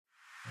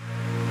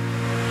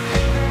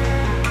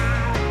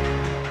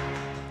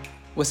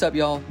What's up,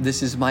 y'all?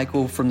 This is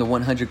Michael from the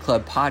 100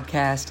 Club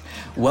podcast.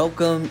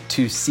 Welcome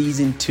to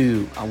season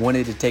 2. I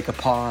wanted to take a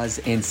pause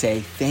and say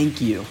thank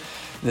you.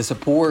 The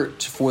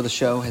support for the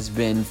show has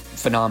been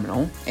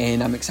phenomenal,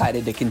 and I'm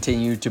excited to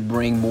continue to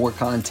bring more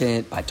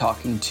content by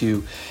talking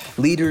to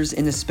leaders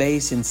in the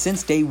space. And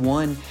since day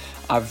one,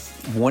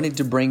 I've wanted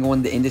to bring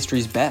on the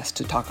industry's best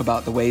to talk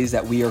about the ways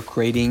that we are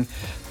creating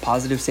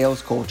positive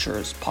sales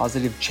cultures,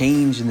 positive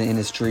change in the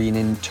industry, and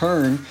in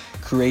turn,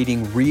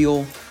 creating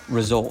real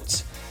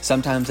results.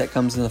 Sometimes that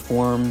comes in the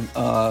form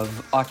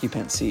of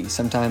occupancy.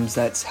 Sometimes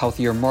that's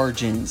healthier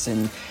margins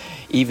and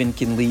even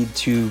can lead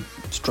to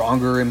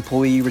stronger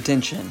employee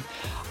retention.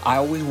 I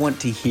always want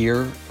to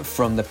hear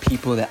from the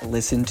people that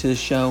listen to the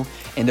show,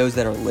 and those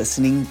that are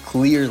listening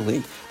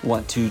clearly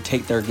want to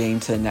take their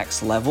game to the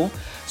next level.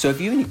 So if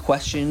you have any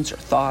questions or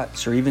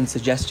thoughts or even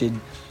suggested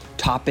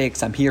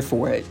topics, I'm here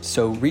for it.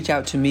 So reach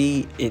out to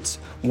me. It's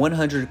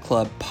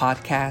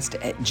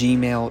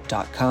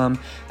 100clubpodcast@gmail.com.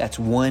 That's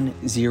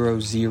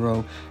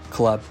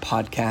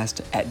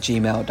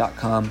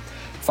 100clubpodcast@gmail.com.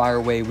 Fire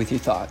away with your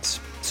thoughts.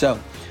 So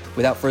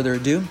without further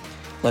ado,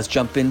 let's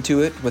jump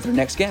into it with our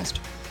next guest.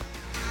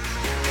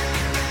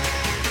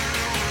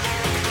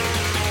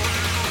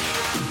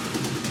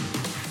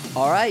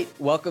 All right,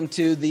 welcome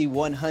to the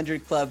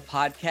 100 Club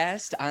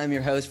podcast. I'm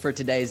your host for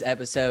today's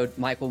episode,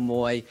 Michael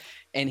Moy,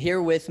 and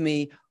here with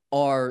me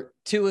are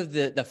two of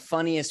the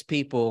funniest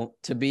people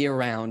to be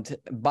around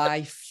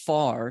by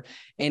far,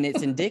 and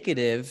it's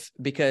indicative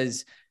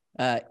because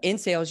in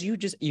sales, you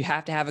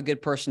have to have a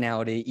good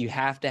personality, you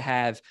have to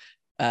have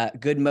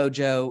good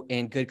mojo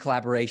and good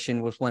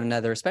collaboration with one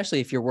another, especially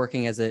if you're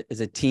working as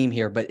a team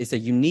here. But it's a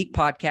unique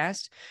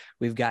podcast.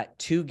 We've got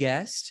two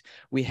guests.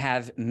 We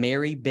have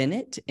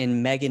Bennett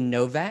and Megan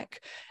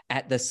Novak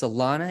at the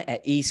Solana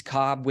at East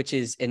Cobb, which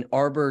is an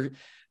Arbor,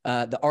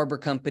 the Arbor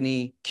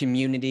Company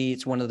community.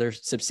 It's one of their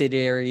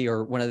subsidiary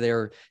or one of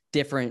their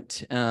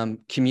different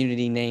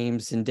community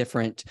names and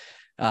different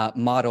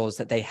models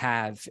that they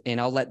have,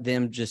 and I'll let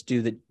them just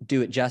do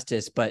it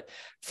justice. But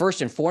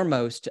first and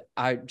foremost,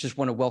 I just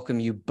want to welcome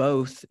you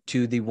both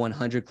to the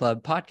 100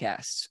 Club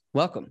podcast.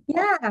 Welcome.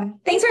 Yeah,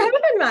 thanks for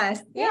having us.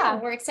 Yeah,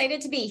 we're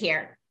excited to be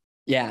here.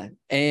 Yeah,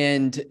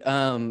 and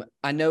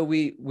I know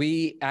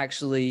we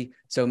actually,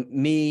 so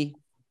me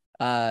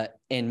and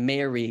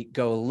Mary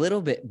go a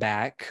little bit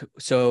back.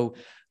 So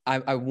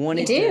I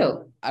wanted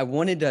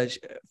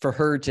for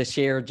her to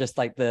share just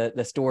like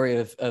the story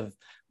of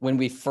when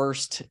we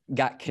first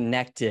got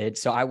connected.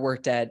 So I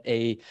worked at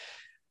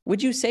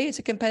would you say it's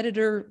a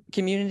competitor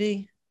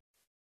community?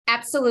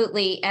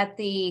 Absolutely. At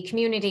the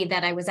community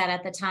that I was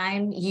at the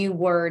time, you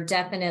were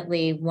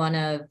definitely one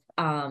of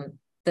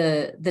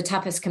the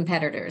toughest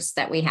competitors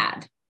that we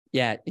had.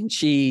 Yeah. And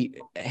she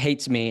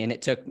hates me, and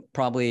it took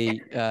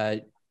probably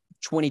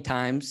 20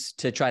 times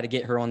to try to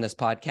get her on this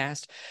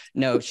podcast.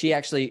 No, she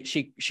actually,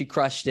 she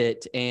crushed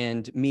it.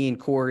 And me and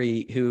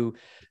Corey, who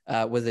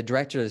was the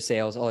director of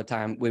sales all the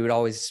time, we would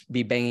always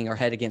be banging our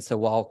head against the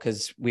wall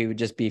because we would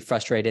just be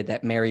frustrated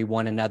that Mary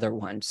won another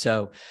one.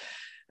 So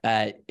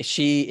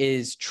she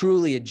is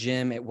truly a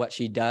gem at what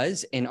she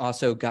does, and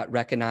also got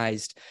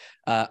recognized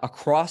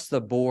across the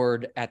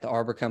board at the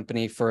Arbor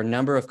Company for a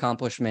number of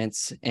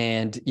accomplishments.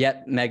 And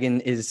yet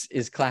Megan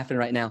is clapping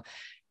right now.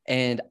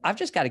 And I've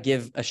just got to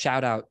give a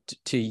shout out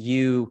to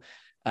you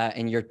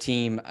and your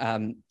team.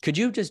 Could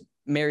you just,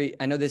 Mary,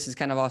 I know this is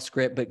kind of off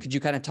script, but could you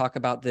kind of talk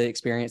about the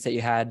experience that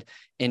you had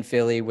in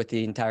Philly with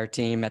the entire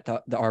team at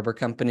the Arbor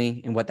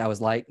Company and what that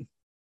was like?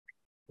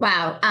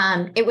 Wow.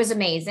 It was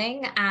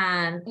amazing.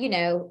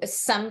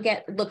 Some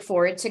look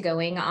forward to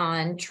going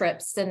on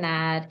trips and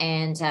that.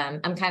 And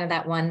I'm kind of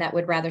that one that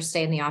would rather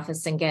stay in the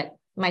office and get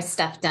my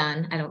stuff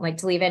done. I don't like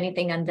to leave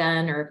anything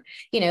undone, or,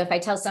 if I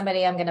tell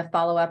somebody I'm going to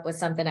follow up with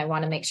something, I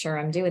want to make sure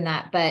I'm doing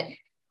that. But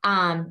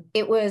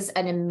it was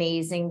an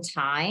amazing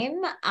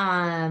time.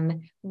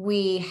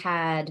 We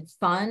had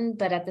fun,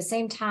 but at the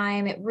same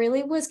time, it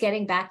really was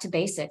getting back to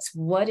basics.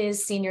 What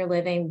is senior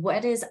living?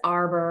 What is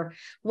Arbor?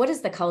 What is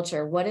the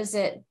culture? What is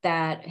it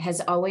that has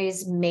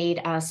always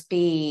made us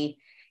be,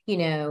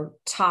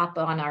 top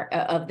on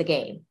of the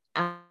game?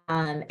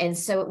 And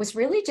so it was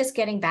really just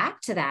getting back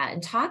to that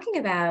and talking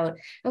about,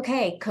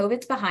 okay,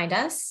 COVID's behind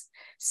us,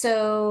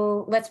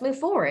 so let's move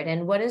forward.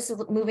 And what does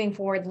moving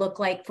forward look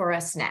like for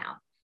us now?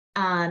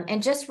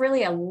 And just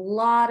really a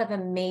lot of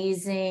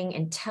amazing,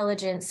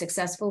 intelligent,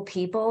 successful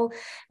people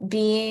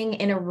being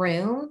in a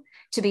room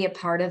to be a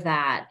part of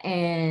that.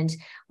 And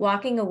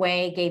walking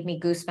away gave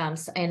me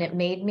goosebumps, and it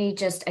made me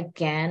just,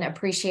 again,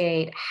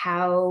 appreciate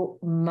how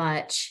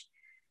much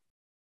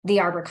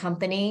the Arbor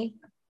Company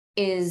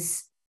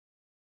is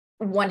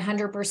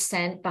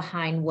 100%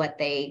 behind what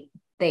they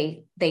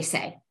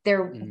say.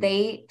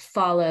 They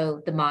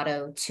follow the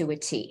motto to a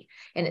T,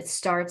 and it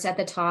starts at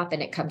the top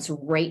and it comes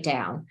right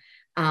down.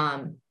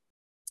 And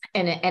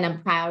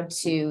I'm proud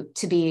to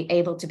be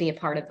able to be a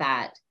part of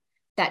that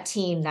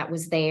team that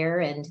was there,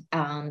 and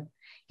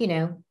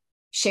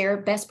share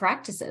best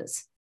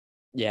practices.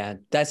 Yeah,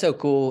 that's so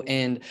cool.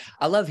 And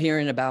I love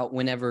hearing about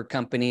whenever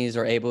companies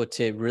are able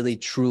to really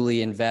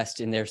truly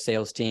invest in their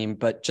sales team,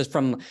 but just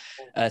from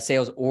a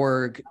sales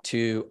org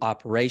to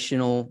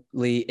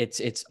operationally,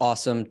 it's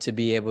awesome to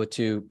be able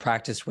to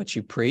practice what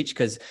you preach,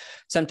 because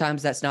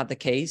sometimes that's not the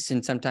case.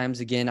 And sometimes,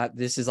 again,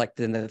 this is like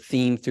the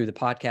theme through the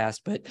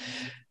podcast, but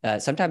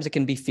sometimes it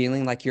can be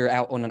feeling like you're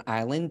out on an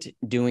island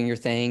doing your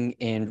thing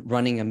and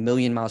running a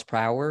million miles per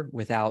hour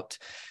without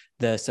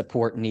the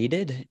support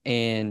needed.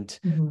 And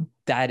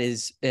that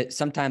is it.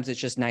 Sometimes it's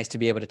just nice to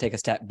be able to take a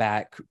step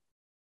back,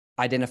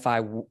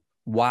 identify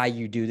why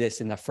you do this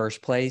in the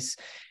first place,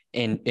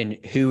 and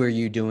who are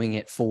you doing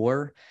it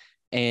for,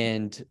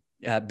 and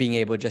being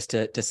able just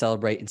to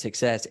celebrate in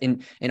success.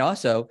 And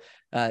also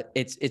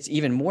it's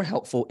even more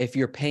helpful if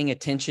you're paying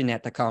attention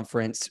at the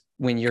conference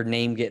when your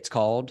name gets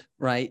called,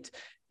 right?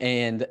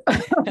 And that's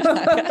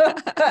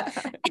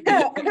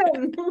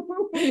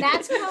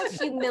called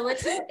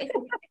humility.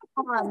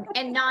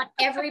 And not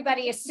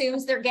everybody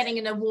assumes they're getting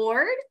an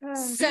award.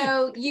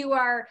 So you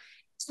are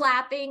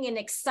clapping and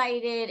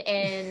excited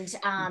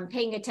and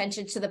paying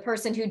attention to the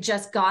person who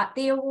just got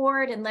the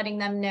award and letting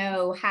them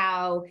know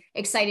how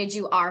excited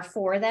you are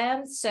for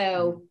them.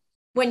 So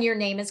when your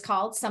name is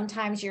called,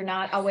 sometimes you're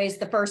not always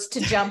the first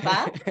to jump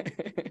up.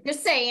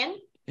 Just saying.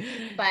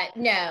 But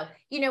no,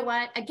 you know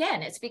what?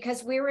 Again, it's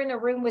because we were in a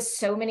room with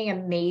so many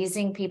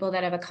amazing people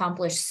that have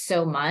accomplished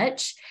so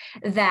much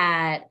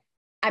that,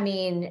 I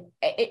mean,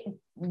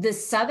 the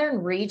Southern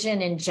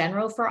region in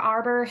general for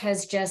Arbor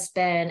has just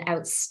been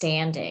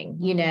outstanding,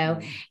 you know,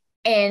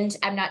 and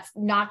I'm not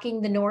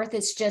knocking the North.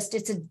 It's just,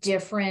 it's a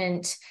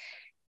different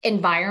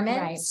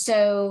environment. Right.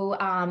 So,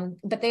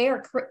 but they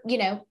are, you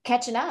know,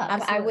 catching up.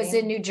 Absolutely. I was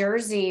in New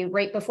Jersey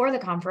right before the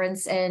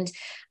conference and,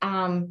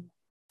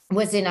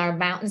 was in our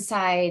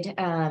mountainside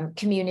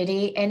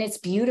community, and it's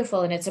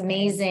beautiful and it's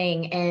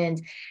amazing.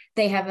 And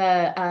they have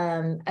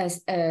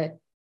a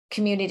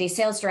community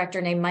sales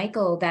director named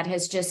Michael that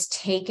has just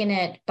taken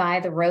it by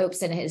the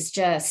ropes and is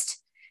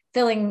just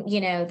filling, you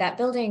know, that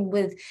building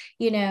with,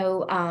 you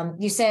know,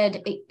 you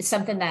said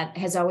something that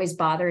has always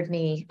bothered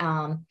me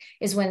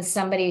is when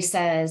somebody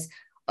says,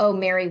 oh,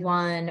 Mary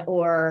won,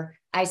 or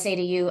I say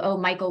to you, oh,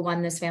 Michael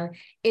won this family.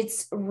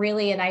 It's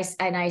really, and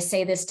I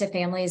say this to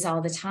families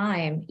all the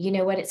time, you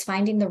know what, it's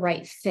finding the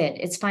right fit.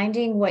 It's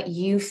finding what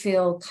you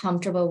feel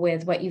comfortable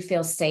with, what you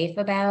feel safe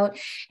about.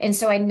 And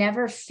so I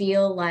never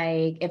feel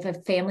like if a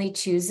family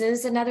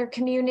chooses another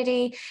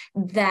community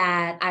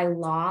that I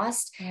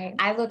lost. Right.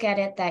 I look at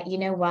it that, you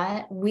know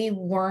what, we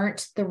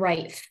weren't the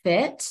right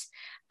fit,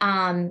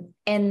 and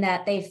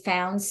that they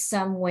found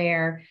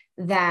somewhere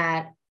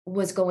that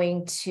was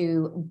going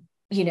to,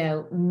 you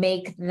know,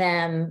 make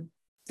them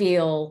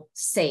feel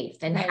safe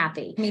and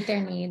happy. Meet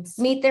their needs.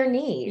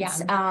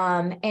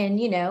 Yeah. And,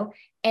 you know,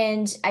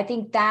 and I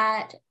think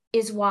that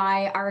is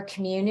why our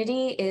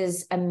community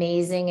is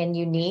amazing and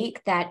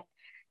unique, that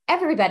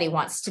everybody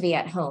wants to be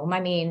at home.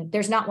 I mean,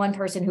 there's not one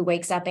person who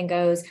wakes up and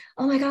goes,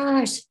 oh my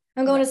gosh,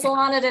 I'm going to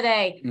Solana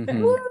today.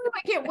 Woo,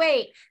 I can't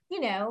wait.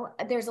 You know,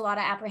 there's a lot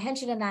of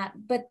apprehension in that.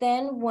 But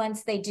then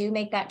once they do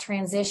make that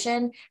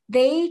transition,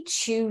 they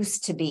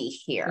choose to be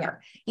here. Yeah.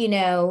 You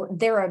know,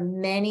 there are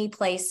many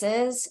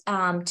places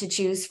to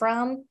choose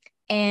from.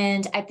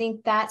 And I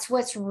think that's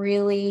what's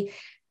really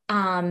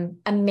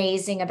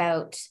amazing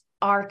about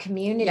our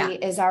community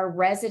is our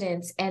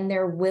residents and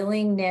their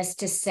willingness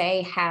to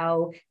say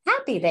how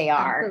happy they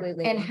are.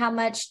 Absolutely. And how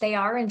much they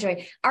are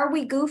enjoying. Are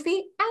we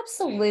goofy?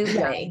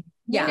 Absolutely.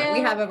 Yeah, you know, we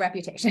have a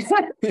reputation.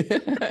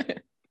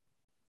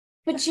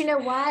 But you know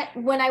what?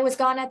 When I was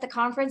gone at the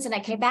conference and I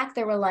came back,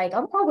 they were like,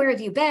 oh, where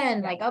have you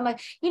been? Like, oh my,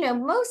 you know,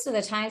 most of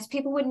the times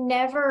people would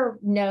never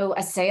know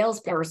a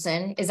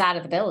salesperson is out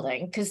of the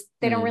building because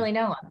they don't really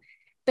know them.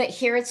 But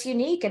here it's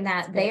unique in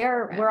that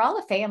we're all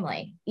a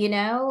family, you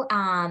know.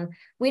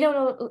 We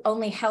don't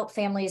only help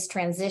families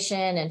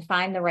transition and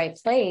find the right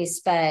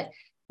place, but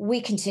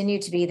we continue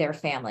to be their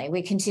family.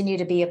 We continue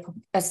to be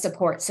a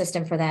support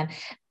system for them.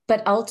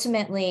 But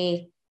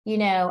ultimately, you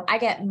know, I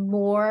get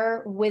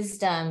more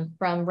wisdom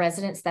from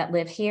residents that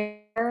live here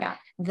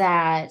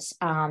that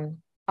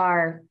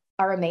are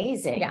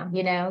amazing,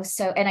 you know.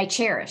 So, and I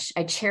cherish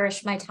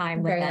my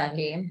time with them.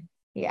 Very lucky.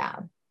 Yeah.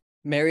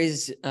 Mary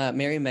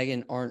and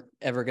Megan aren't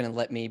ever going to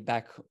let me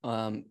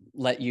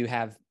let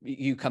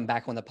you come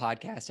back on the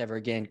podcast ever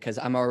again, because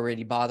I'm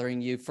already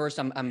bothering you. First,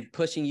 I'm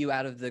pushing you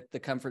out of the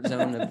comfort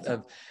zone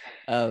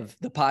of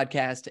the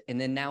podcast,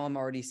 and then now I'm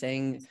already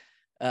saying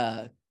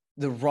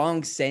the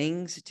wrong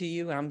sayings to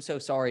you, and I'm so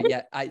sorry.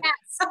 Yeah,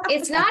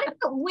 it's not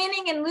about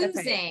winning and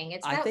losing.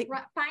 It's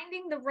about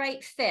finding the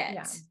right fit.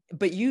 Yeah.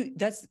 But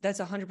that's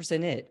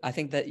 100% it. I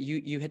think that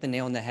you hit the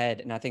nail on the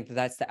head, and I think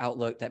that's the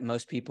outlook that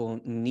most people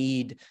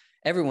need.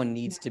 Everyone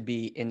needs to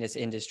be in this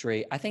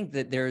industry. I think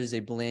that there is a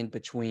blend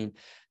between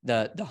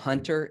the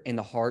hunter and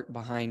the heart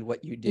behind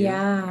what you do.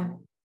 Yeah,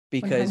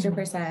 because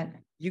 100%.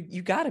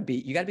 You gotta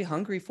be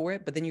hungry for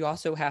it, but then you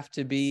also have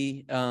to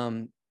be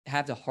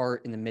have the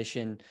heart and the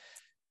mission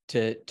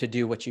to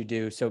do what you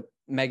do. So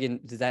Megan,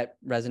 does that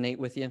resonate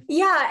with you?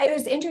 Yeah, it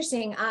was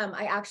interesting.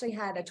 I actually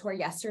had a tour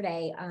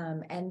yesterday,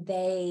 and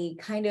they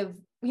kind of,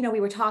 we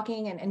were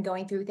talking and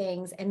going through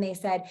things, and they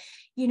said,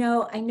 I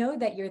know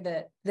that you're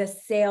the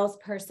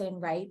salesperson,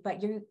 right?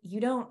 But you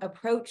don't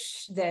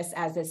approach this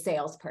as a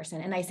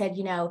salesperson. And I said,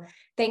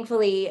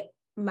 thankfully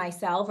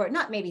myself, or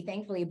not maybe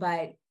thankfully,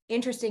 but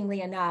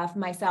interestingly enough,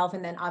 myself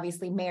and then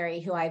obviously Mary,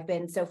 who I've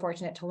been so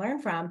fortunate to learn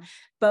from,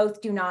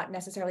 both do not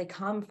necessarily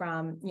come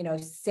from,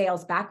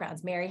 sales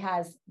backgrounds. Mary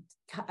has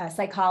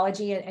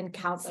psychology and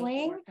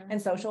counseling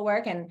and social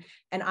work, and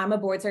I'm a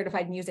board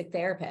certified music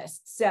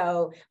therapist.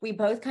 So we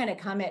both kind of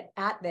come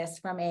at this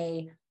from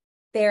a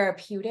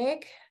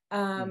therapeutic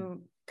kind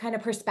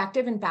of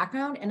perspective and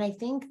background. And I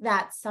think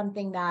that's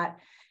something that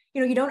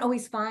you don't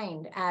always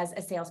find as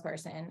a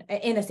salesperson.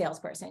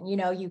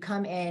 You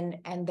come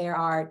in and there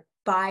are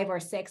 5 or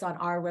 6 on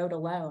our road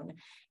alone.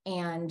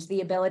 And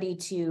the ability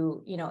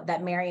to,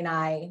 that Mary and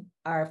I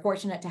are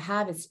fortunate to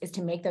have is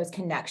to make those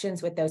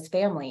connections with those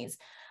families.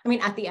 I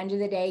mean, at the end of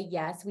the day,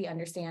 yes, we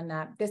understand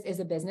that this is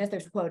a business.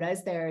 There's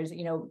quotas, there's,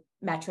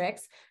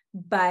 metrics,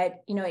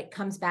 but, it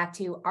comes back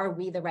to, are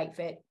we the right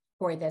fit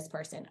for this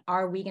person?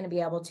 Are we going to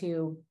be able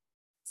to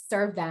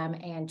serve them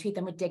and treat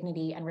them with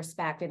dignity and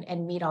respect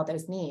and meet all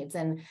those needs?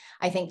 And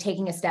I think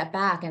taking a step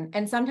back,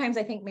 and sometimes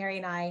I think Mary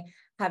and I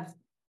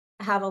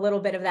have a little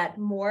bit of that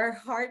more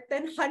heart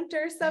than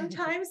hunter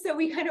sometimes. So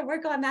we kind of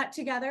work on that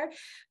together.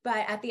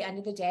 But at the end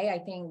of the day, I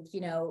think,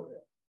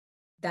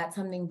 that's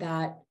something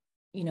that,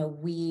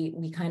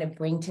 we kind of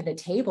bring to the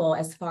table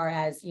as far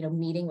as,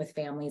 meeting with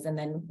families and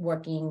then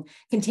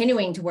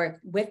continuing to work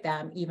with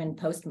them, even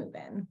post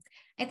move-in.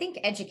 I think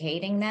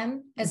educating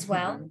them as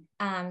well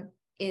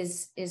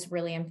is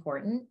really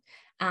important.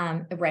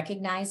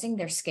 Recognizing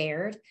they're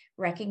scared,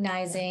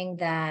 recognizing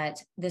that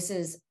this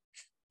is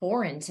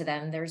foreign to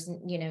them. There's,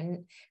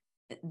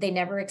 they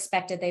never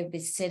expected they'd be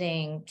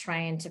sitting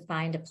trying to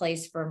find a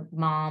place for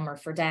mom or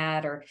for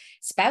dad or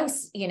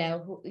spouse,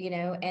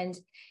 and,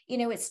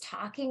 it's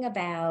talking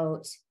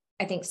about,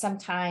 I think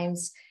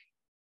sometimes,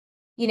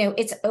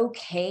 it's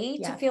okay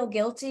to feel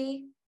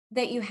guilty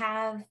that you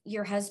have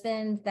your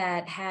husband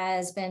that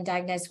has been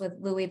diagnosed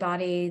with Lewy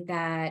body,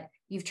 that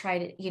you've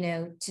tried,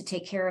 to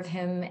take care of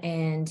him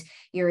and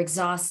you're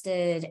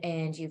exhausted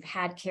and you've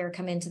had care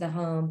come into the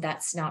home.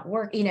 That's not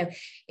work.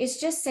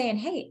 It's just saying,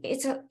 hey,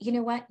 you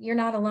know what? You're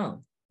not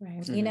alone,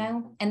 right?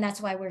 And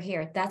that's why we're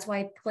here. That's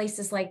why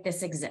places like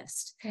this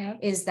exist,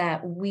 is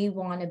that we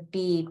want to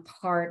be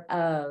part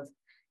of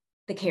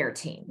the care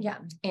team. Yeah.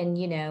 And,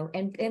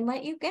 and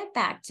let you get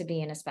back to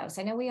being a spouse.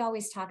 I know we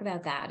always talk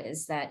about that,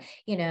 is that,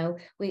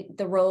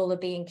 the role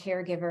of being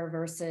caregiver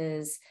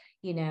versus,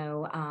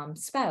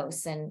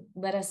 spouse, and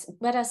let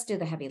us do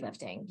the heavy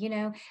lifting,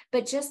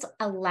 but just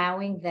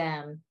allowing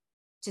them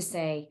to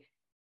say,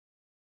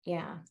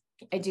 yeah,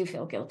 I do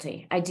feel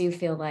guilty. I do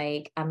feel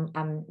like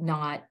I'm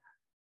not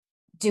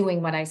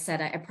doing what I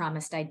said I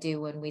promised I'd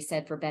do when we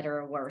said for better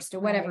or worse, or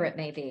whatever it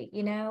may be.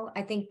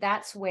 I think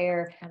that's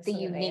where the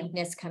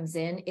uniqueness comes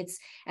in. It's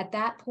at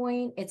that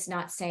point, it's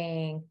not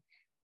saying,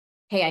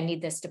 hey, I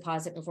need this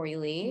deposit before you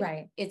leave.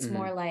 Right. It's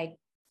more like,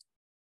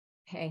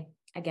 hey,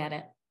 I get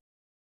it.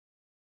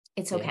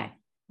 It's okay. Yeah.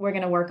 We're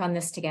going to work on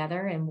this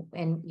together.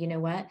 And you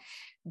know what?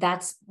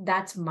 That's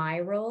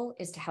my role,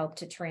 is to help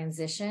to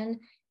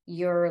transition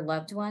your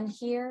loved one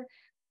here,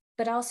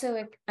 but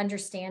also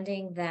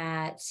understanding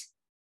that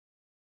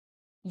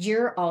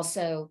you're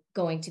also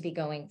going to be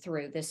going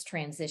through this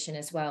transition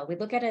as well. We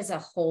look at it as a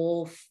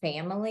whole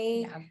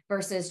family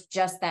versus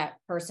just that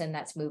person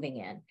that's moving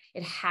in.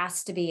 It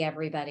has to be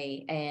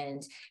everybody.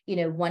 And,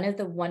 one of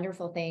the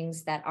wonderful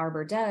things that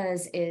Arbor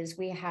does is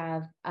we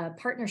have a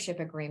partnership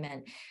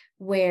agreement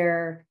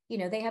where,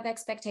 they have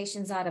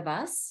expectations out of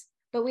us,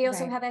 but we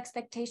also have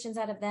expectations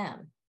out of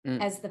them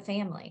as the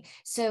family.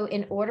 So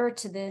in order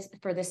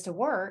for this to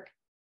work,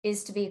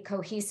 is to be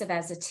cohesive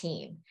as a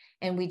team.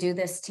 And we do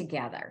this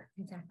together.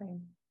 Exactly.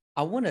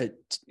 I want to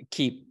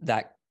keep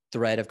that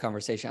thread of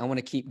conversation. I want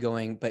to keep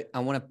going, but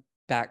I want to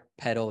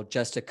backpedal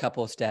just a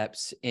couple of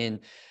steps. In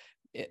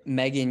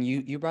Megan,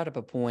 you brought up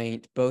a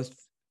point. Both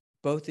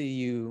of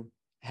you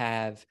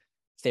have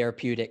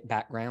therapeutic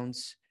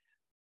backgrounds.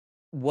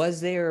 Was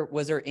there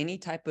any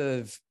type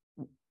of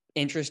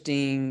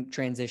interesting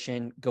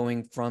transition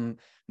going from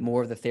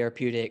more of the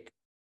therapeutic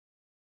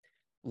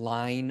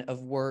line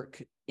of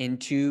work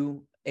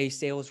into a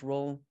sales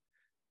role?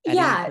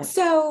 Yeah.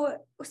 So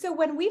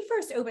when we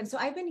first opened, so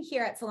I've been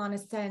here at Solana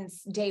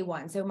since day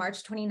one. So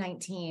March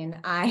 2019,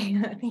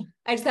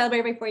 I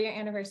celebrated my 4-year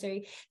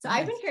anniversary. So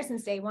I've been here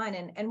since day one.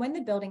 And when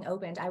the building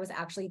opened, I was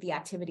actually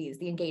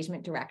the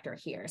engagement director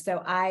here.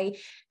 So I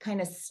kind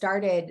of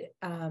started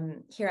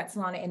here at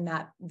Solana in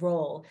that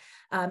role.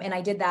 And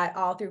I did that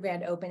all through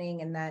grand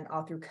opening and then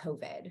all through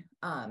COVID.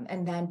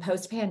 And then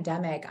post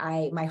pandemic,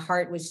 my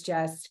heart was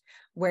just,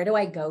 where do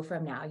I go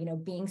from now?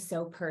 Being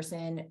so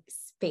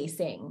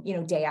facing,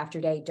 day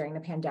after day during the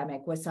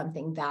pandemic was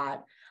something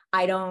that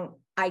I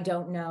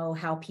don't know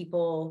how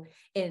people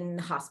in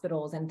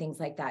hospitals and things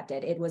like that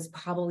did. It was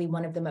probably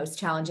one of the most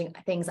challenging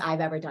things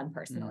I've ever done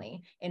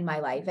personally in my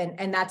life.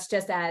 And that's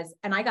just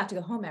and I got to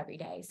go home every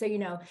day. So,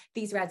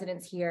 these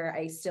residents here,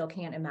 I still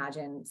can't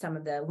imagine some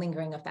of the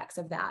lingering effects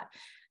of that.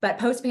 But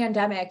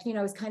post-pandemic,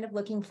 I was kind of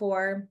looking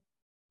for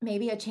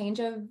maybe a change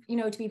of,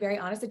 to be very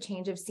honest, a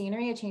change of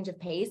scenery, a change of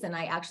pace. And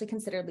I actually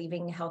considered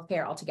leaving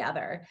healthcare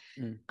altogether.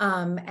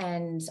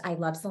 And I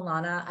love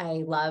Solana.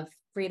 I love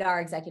Frida,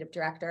 our executive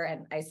director,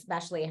 and I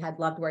especially had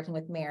loved working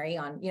with Mary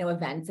on,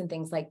 events and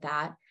things like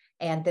that.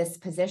 And this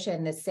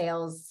position, this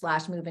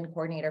sales/move-in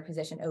coordinator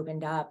position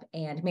opened up,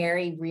 and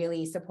Mary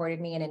really supported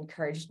me and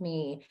encouraged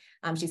me.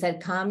 She said,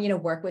 come,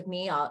 work with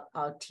me.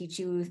 I'll teach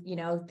you,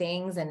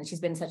 things. And she's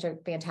been such a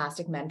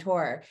fantastic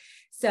mentor.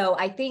 So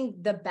I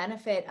think the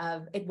benefit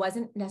of it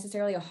wasn't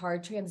necessarily a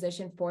hard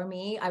transition for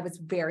me. I was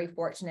very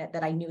fortunate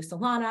that I knew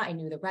Solana, I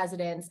knew the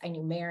residents, I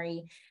knew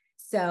Mary.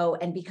 So,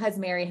 and because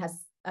Mary has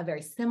a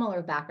very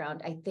similar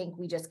background, I think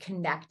we just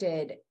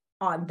connected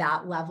on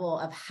that level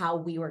of how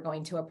we were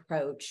going to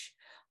approach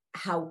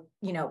how,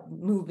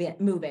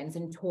 move-ins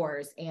and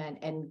tours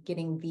and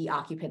getting the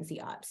occupancy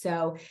up.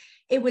 So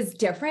it was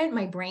different.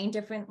 My brain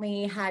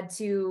differently had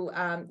to,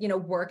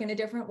 work in a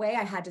different way.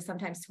 I had to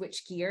sometimes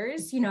switch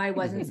gears. I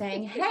wasn't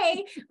saying,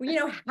 hey,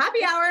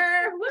 happy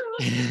hour. Woo.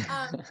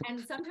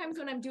 And sometimes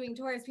when I'm doing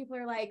tours, people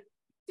are like,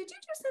 did you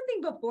do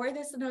something before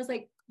this? And I was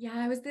like, yeah,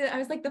 I was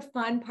like the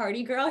fun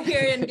party girl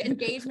here in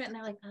engagement. And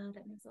they're like, oh,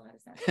 that makes a lot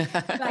of sense.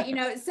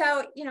 But,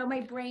 so,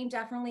 my brain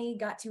definitely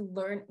got to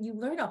learn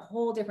a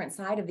whole different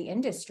side of the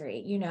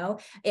industry.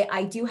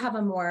 I do have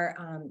a more,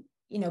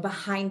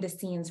 behind the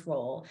scenes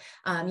role.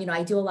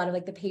 I do a lot of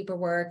like the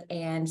paperwork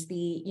and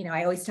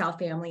I always tell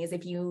families,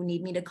 if you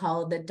need me to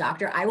call the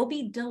doctor, I will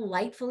be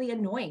delightfully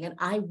annoying and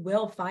I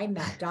will find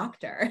that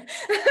doctor.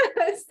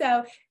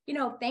 So,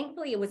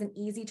 thankfully it was an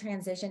easy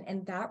transition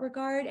in that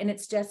regard. And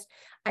it's just,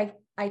 I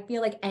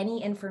feel like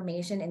any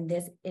information in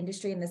this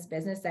industry, in this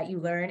business that you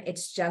learn,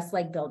 it's just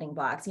like building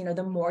blocks.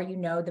 The more you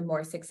know, the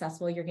more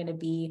successful you're going to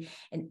be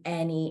in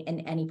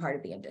any part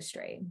of the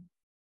industry.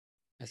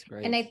 That's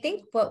great. And I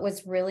think what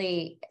was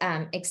really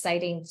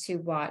exciting to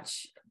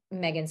watch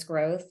Megan's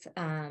growth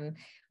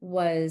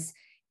was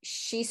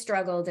she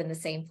struggled in the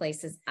same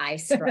places I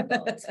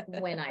struggled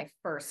when I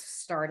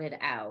first started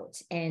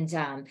out.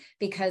 And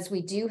because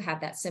we do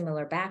have that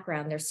similar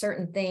background, there's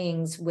certain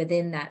things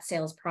within that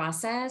sales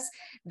process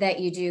that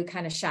you do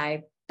kind of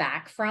shy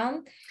back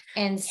from.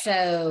 And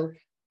so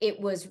it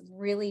was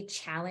really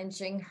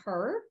challenging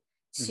her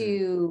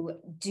to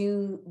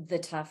do the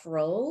tough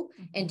role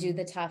and do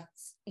the tough,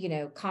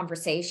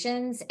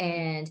 conversations.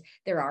 And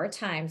there are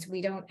times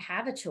we don't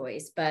have a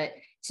choice, but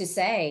to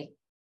say,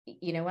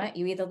 you know what,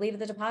 you either leave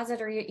the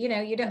deposit or you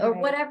don't, or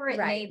whatever it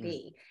may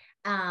be.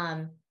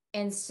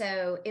 And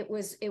so it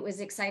was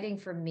exciting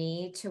for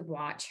me to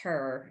watch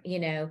her,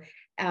 the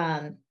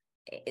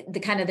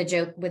kind of the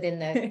joke within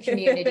the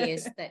community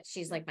is that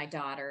she's like my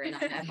daughter. And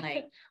I'm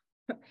like,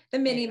 the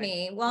mini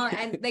me. Well,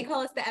 and they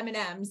call us the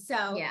M&Ms.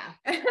 So yeah,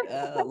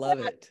 I love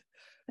it.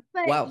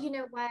 But wow. You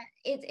know what?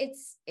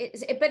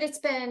 But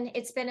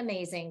it's been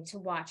amazing to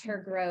watch her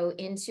grow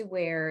into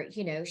where,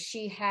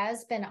 she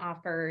has been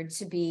offered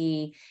to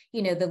be,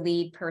 the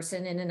lead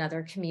person in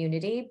another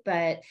community,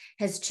 but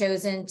has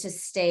chosen to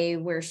stay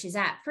where she's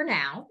at for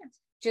now,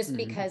 just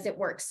because it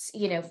works,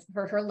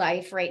 for her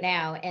life right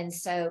now. And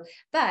so,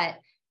 but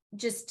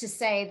just to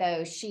say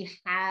though, she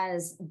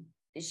has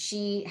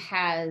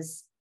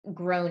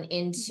grown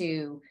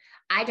into,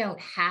 I don't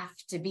have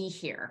to be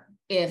here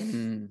if,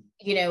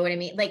 you know what I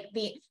mean? Like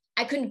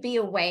I couldn't be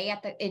away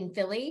in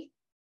Philly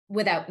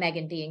without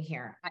Megan being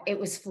here. It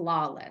was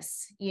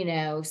flawless,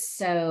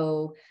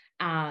 so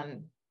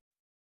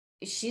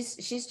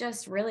she's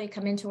just really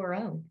come into her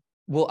own.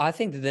 Well, I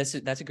think that's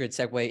a good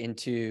segue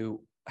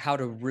into how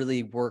to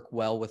really work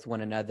well with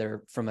one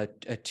another from a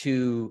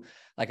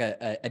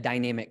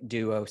dynamic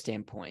duo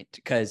standpoint,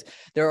 because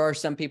there are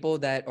some people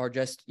that are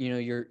just,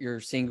 your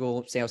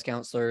single sales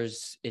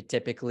counselors. It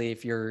typically,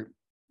 if you're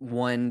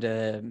 1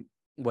 to,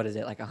 what is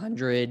it, like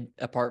 100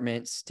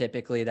 apartments,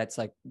 typically that's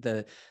like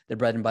the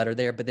bread and butter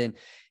there. But then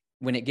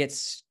when it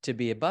gets to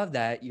be above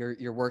that,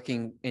 you're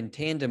working in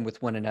tandem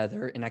with one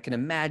another. And I can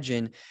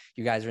imagine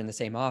you guys are in the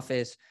same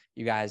office,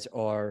 you guys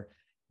are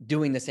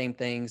doing the same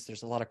things.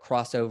 There's a lot of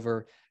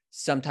crossover.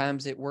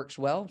 Sometimes it works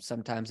well,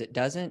 sometimes it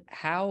doesn't.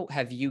 How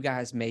have you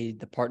guys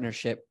made the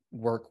partnership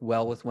work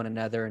well with one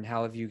another, and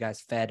how have you guys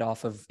fed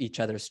off of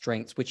each other's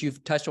strengths, which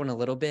you've touched on a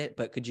little bit,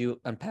 but could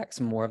you unpack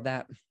some more of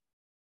that?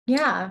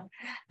 Yeah,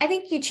 I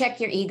think you check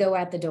your ego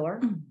at the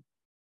door.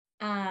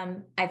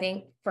 I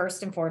think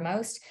first and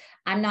foremost,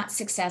 I'm not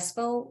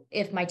successful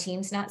if my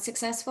team's not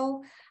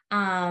successful.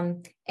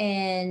 And,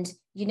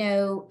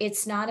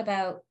 it's not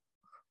about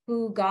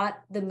who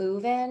got the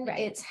move in, right.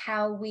 It's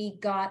how we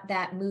got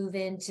that move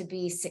in to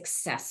be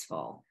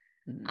successful.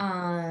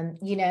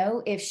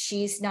 If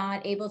she's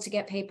not able to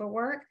get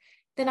paperwork,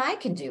 then I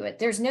can do it.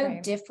 There's no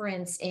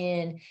difference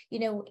in,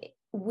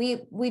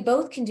 we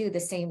both can do the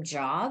same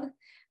job,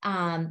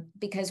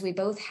 because we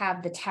both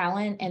have the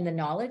talent and the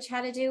knowledge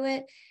how to do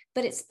it,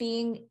 but it's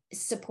being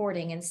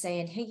supporting and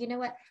saying, hey, you know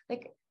what, I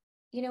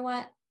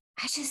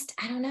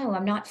don't know,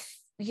 I'm not,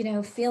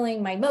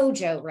 feeling my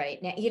mojo right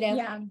now,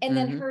 Yeah. and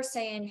then her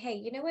saying, hey,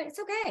 you know what, it's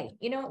okay.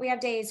 You know what, we have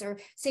days, or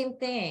same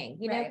thing,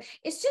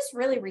 it's just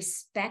really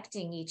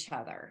respecting each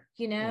other,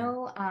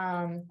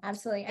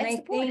 Absolutely. And I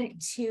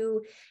think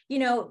too,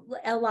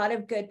 a lot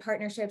of good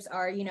partnerships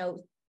are,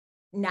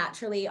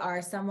 naturally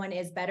are someone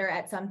is better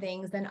at some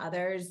things than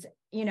others,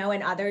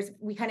 and others,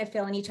 we kind of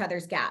fill in each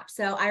other's gaps.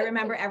 So I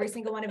remember every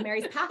single one of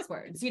Mary's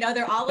passwords,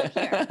 they're all up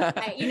here.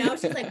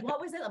 She's like,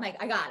 what was it? I'm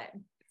like, I got it.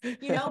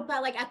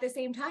 But like at the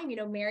same time,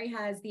 Mary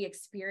has the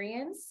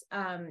experience,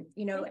 and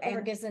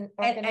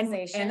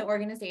organization and the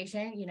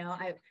organization,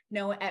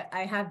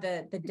 I have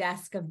the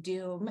desk of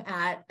doom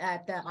at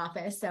the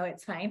office, so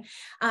it's fine.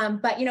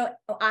 But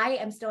I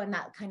am still in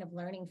that kind of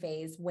learning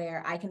phase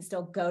where I can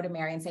still go to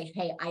Mary and say,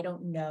 hey, I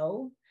don't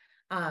know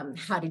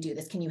how to do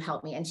this. Can you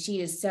help me? And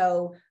she is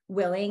so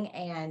willing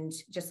and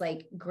just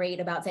like great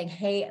about saying,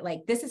 hey,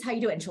 like, this is how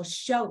you do it. And she'll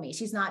show me.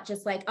 She's not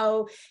just like,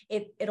 oh,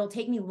 it'll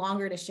take me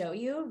longer to show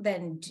you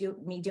than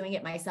me doing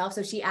it myself.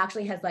 So she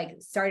actually has like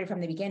started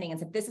from the beginning and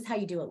said, this is how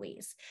you do a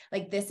lease.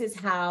 Like, this is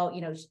how,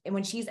 and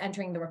when she's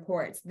entering the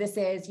reports, this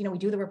is, we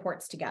do the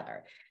reports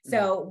together.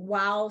 So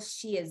while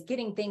she is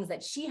getting things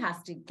that she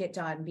has to get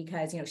done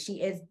because,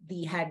 she is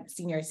the head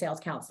senior sales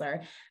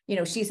counselor,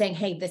 she's saying,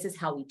 hey, this is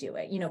how we do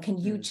it. Can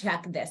you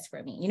check this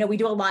for me? We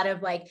do a lot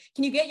of like,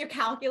 can you get your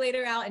calculator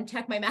out and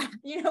check my math?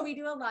 We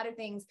do a lot of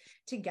things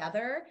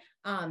together,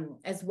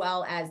 as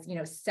well as,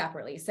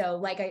 separately. So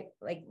like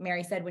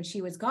Mary said, when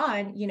she was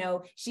gone,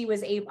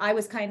 I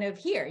was kind of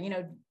here,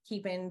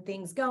 keeping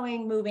things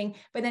going, moving,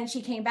 but then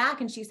she came back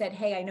and she said,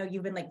 hey, I know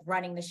you've been like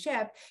running the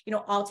ship,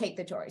 I'll take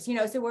the tours,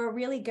 so we're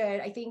really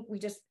good. I think we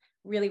just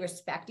really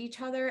respect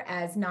each other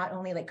as not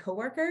only like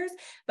coworkers,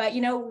 but,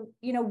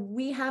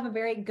 we have a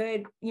very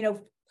good,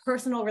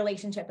 personal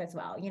relationship as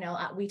well.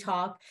 We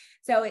talk.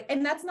 So,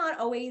 and that's not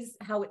always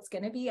how it's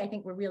going to be. I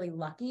think we're really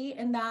lucky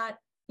in that,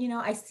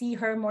 I see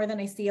her more than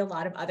I see a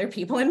lot of other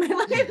people in my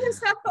life.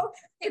 So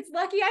it's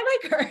lucky I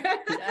like her.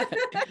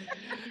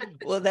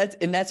 Well,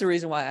 that's the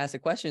reason why I asked the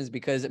question, is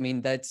because,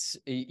 that's,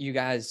 you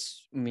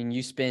guys,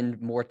 you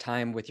spend more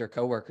time with your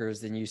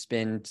coworkers than you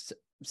spend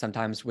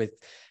sometimes with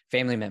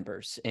family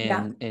members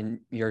and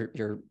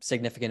your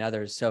significant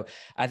others. So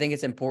I think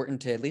it's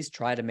important to at least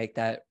try to make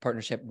that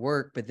partnership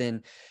work, but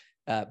then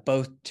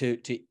both to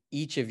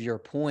each of your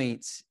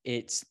points,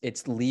 it's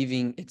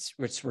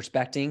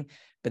respecting,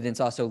 but then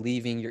it's also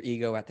leaving your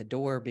ego at the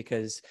door,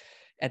 because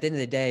at the end of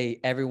the day,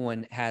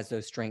 everyone has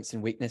those strengths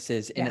and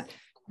weaknesses. And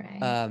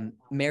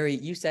Mary,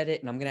 you said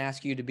it, and I'm going to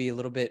ask you to be a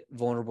little bit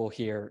vulnerable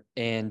here.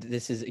 And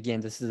this is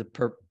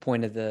the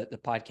point of the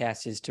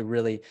podcast, is to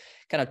really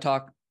kind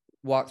of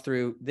walk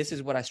through, this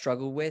is what I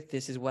struggled with,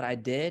 this is what I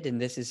did,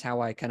 and this is how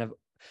I kind of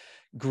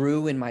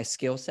grew in my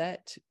skill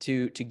set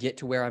to get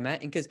to where I'm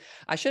at. And because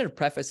I should have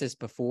prefaced this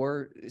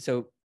before,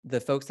 so the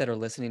folks that are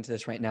listening to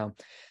this right now,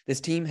 this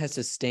team has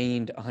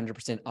sustained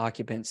 100%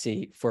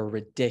 occupancy for a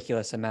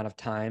ridiculous amount of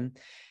time.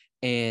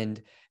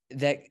 And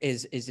that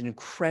is an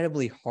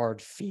incredibly hard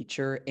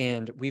feature.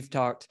 And we've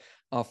talked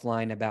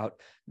offline about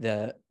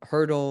the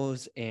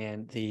hurdles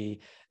and the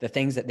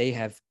things that they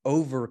have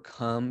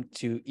overcome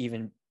to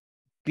even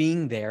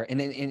being there. And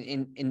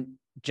in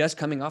just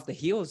coming off the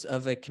heels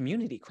of a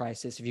community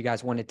crisis, if you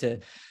guys wanted to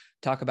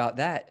talk about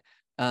that,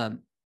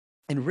 and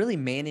really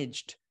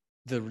managed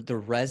the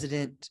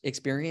resident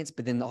experience,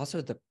 but then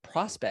also the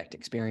prospect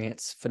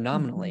experience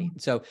phenomenally. Mm-hmm.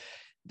 So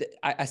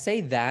I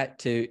say that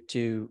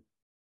to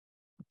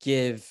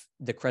give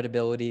the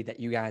credibility that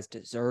you guys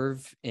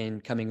deserve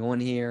in coming on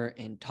here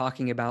and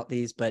talking about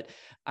these. But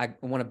I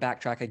want to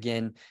backtrack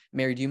again.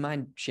 Mary, do you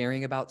mind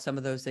sharing about some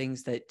of those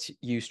things that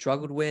you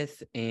struggled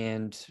with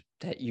and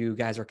that you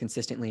guys are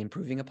consistently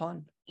improving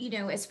upon?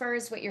 As far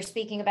as what you're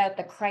speaking about,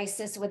 the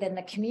crisis within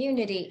the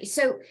community.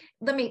 So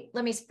let me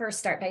first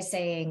start by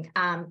saying,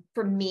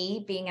 for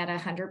me, being at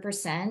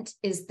 100%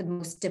 is the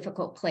most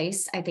difficult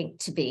place, I think,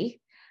 to be,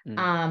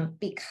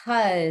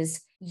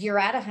 because you're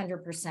at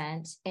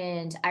 100%.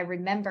 And I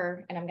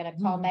remember, and I'm going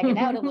to call Megan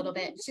out a little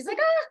bit. She's like,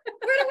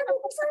 we're at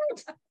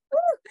 100%.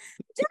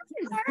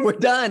 We're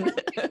done.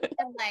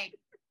 I'm like,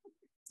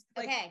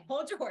 okay,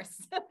 hold your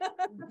horse.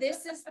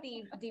 This is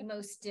the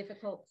most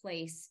difficult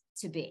place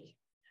to be,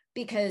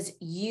 because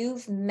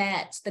you've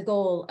met the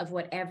goal of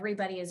what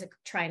everybody is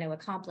trying to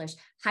accomplish.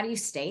 How do you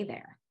stay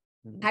there?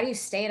 How do you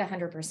stay at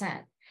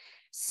 100%?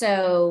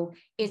 So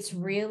it's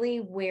really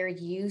where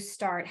you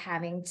start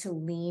having to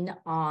lean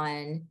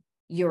on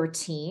your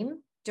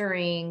team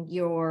during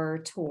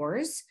your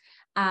tours,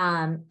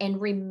 and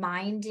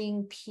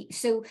reminding people.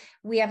 So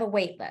we have a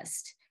wait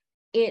list.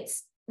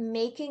 It's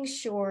making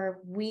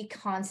sure we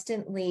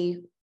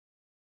constantly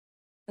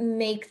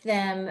make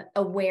them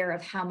aware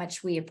of how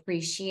much we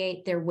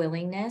appreciate their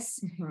willingness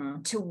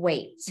to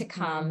wait, to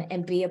come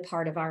and be a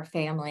part of our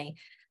family.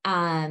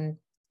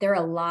 there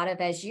are a lot of,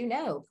 as you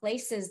know,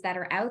 places that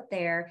are out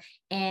there,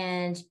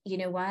 and you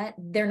know what?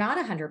 They're not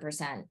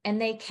 100% and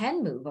they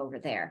can move over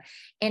there.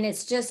 And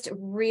it's just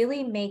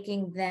really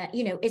making that,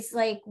 it's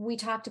like we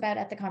talked about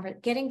at the conference,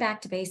 getting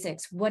back to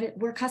basics.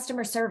 We're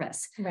customer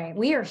service. Right.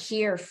 We are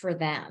here for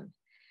them.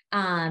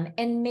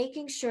 And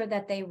making sure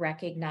that they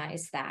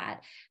recognize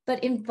that,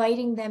 but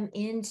inviting them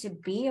in to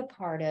be a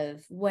part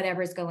of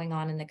whatever's going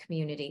on in the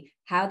community.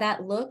 How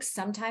that looks,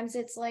 sometimes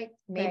it's like,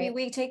 maybe Right.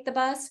 we take the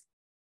bus,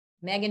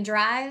 Megan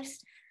drives,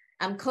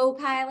 I'm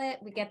co-pilot,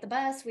 we get the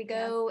bus, we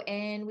go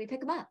and we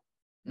pick them up.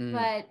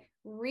 But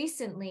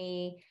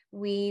recently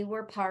we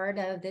were part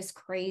of this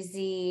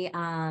crazy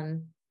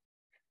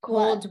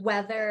cold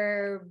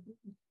weather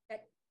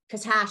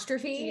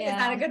catastrophe. Is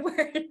that a good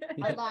word?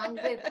 Along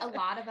with a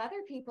lot of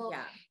other people.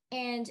 Yeah.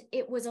 And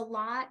it was a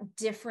lot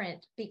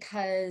different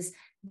because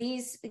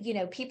these,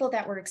 people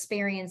that were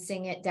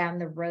experiencing it down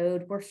the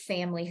road were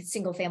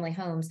single family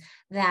homes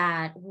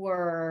that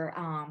were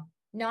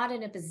not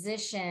in a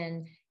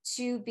position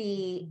to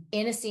be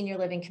in a senior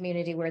living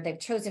community where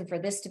they've chosen for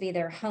this to be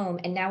their home.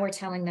 And now we're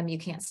telling them you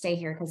can't stay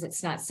here because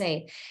it's not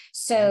safe.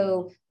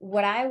 So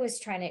what I was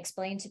trying to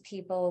explain to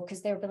people,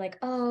 because they would be like,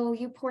 oh,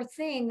 you poor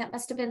thing, that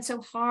must have been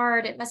so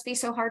hard. It must be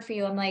so hard for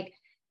you. I'm like,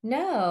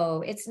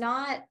 no, it's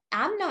not.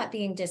 I'm not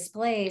being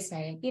displaced.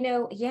 Right.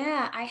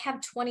 I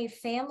have 20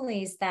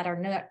 families that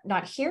are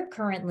not here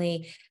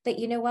currently, but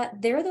you know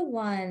what? They're the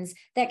ones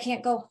that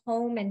can't go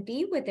home and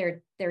be with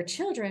their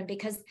children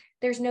because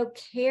there's no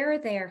care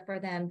there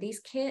for them.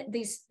 These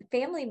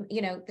family,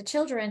 the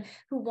children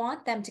who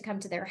want them to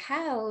come to their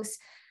house,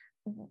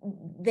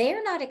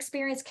 they're not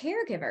experienced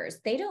caregivers.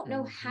 They don't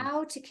know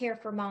how to care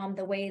for mom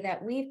the way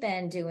that we've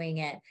been doing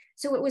it.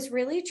 So it was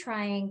really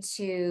trying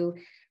to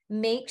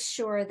make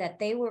sure that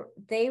they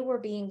were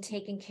being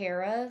taken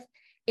care of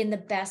in the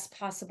best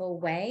possible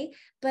way.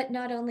 But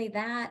not only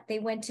that, they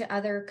went to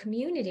other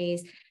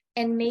communities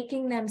and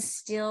making them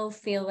still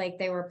feel like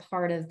they were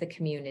part of the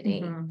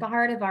community,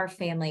 part of our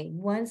family.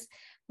 Once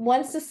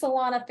a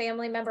Solana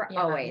family member,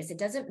 always. It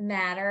doesn't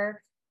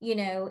matter,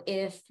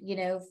 if,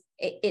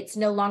 it's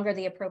no longer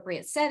the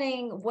appropriate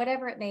setting,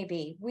 whatever it may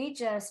be. We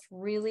just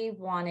really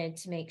wanted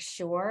to make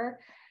sure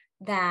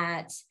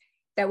that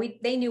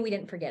they knew we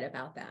didn't forget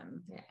about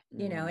them,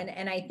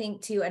 and I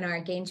think too, and our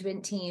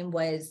engagement team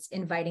was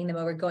inviting them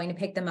over, going to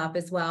pick them up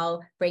as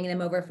well, bringing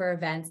them over for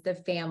events, the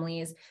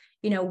families,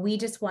 we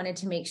just wanted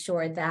to make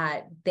sure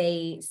that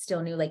they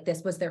still knew like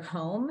this was their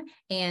home,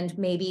 and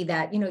maybe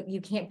that,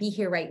 you can't be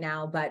here right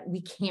now, but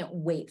we can't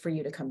wait for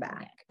you to come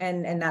back.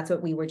 And that's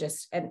what we were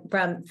and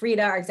from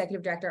Frida, our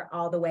executive director,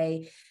 all the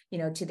way,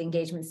 to the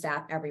engagement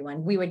staff,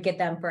 everyone, we would get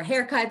them for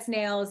haircuts,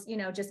 nails,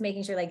 just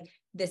making sure like,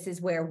 this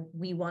is where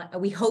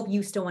we hope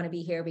you still want to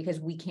be here because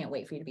we can't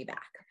wait for you to be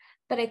back.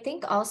 But I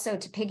think also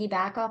to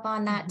piggyback up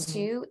on that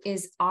too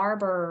is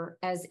Arbor,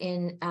 as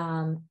in,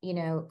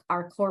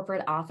 our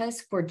corporate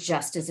office, were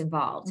just as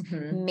involved,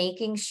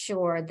 making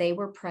sure they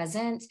were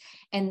present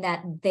and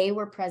that they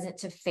were present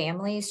to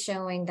families,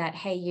 showing that,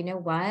 hey, you know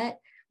what,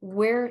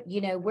 we're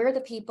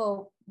the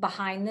people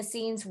behind the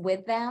scenes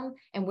with them,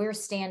 and we're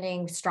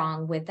standing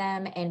strong with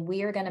them, and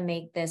we are going to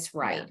make this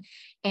right.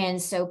 And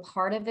so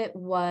part of it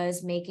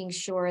was making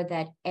sure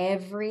that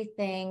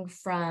everything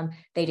from,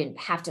 they didn't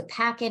have to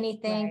pack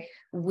anything. Right.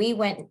 We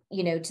went,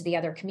 to the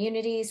other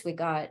communities, we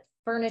got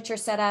furniture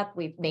set up,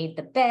 we made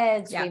the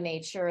beds, we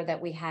made sure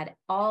that we had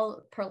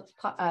all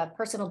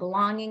personal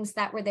belongings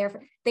that were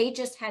there. They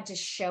just had to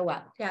show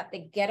up.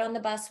 They get on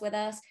the bus with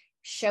us,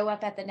 show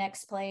up at the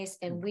next place,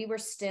 and we were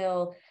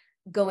still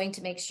going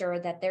to make sure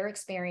that their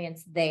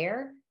experience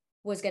there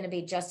was going to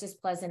be just as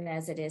pleasant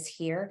as it is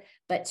here,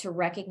 but to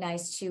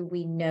recognize too,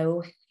 we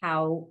know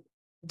how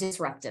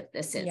disruptive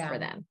this is for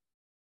them.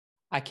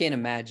 I can't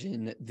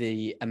imagine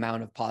the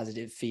amount of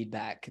positive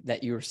feedback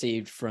that you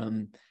received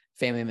from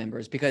family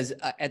members, because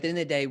at the end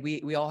of the day,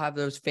 we all have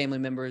those family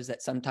members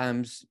that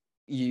sometimes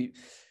you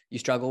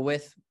struggle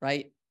with,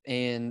 right?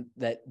 And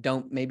that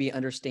don't maybe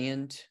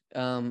understand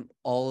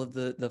all of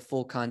the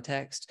full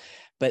context.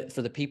 But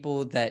for the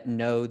people that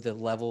know the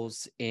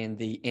levels and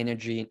the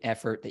energy and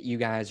effort that you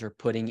guys are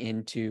putting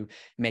into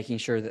making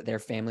sure that their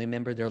family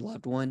member, their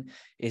loved one,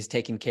 is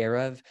taken care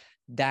of,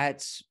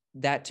 that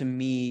to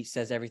me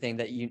says everything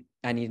that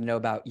I need to know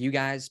about you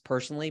guys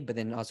personally, but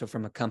then also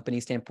from a company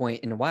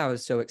standpoint. And why I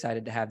was so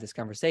excited to have this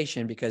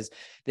conversation, because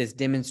this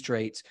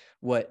demonstrates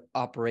what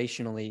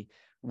operationally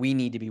we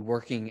need to be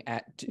working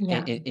at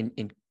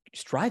in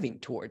striving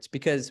towards.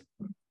 Because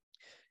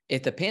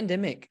if the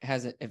pandemic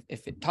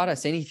if it taught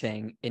us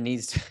anything, it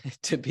needs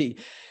to be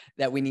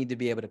that we need to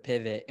be able to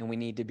pivot, and we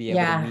need to be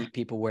able to meet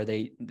people where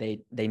they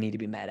need to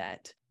be met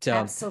at. So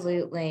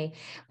absolutely.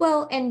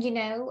 Well, and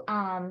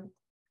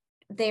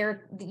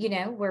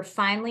we're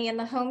finally in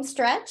the home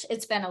stretch.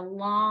 It's been a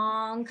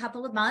long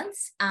couple of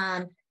months.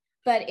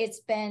 but it's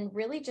been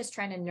really just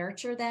trying to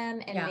nurture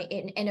them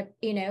and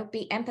you know,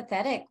 be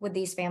empathetic with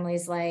these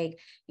families. Like,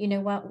 you know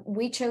what,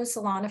 we chose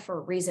Solana for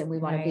a reason. We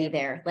want to be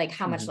there. Like,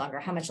 how much longer,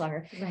 how much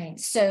longer? Right.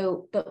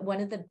 So, but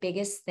one of the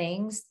biggest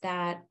things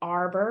that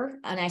Arbor,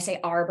 and I say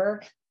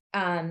Arbor,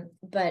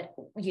 but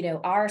you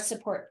know, our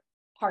support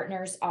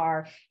partners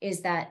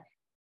is that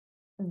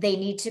they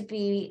need to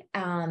be,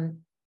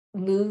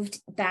 moved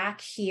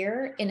back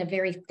here in a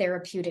very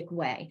therapeutic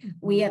way.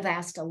 We have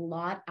asked a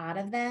lot out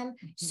of them.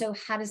 So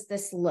how does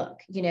this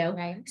look? You know,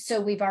 Right. So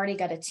we've already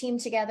got a team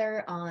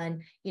together on,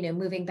 you know,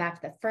 moving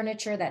back the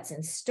furniture that's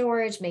in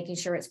storage, making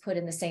sure it's put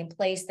in the same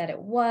place that it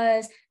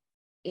was.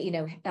 You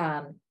know,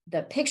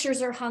 the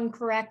pictures are hung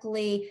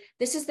correctly.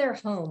 This is their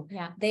home.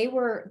 Yeah.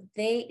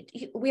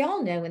 We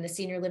all know in the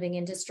senior living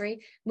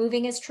industry,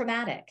 moving is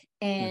traumatic.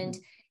 And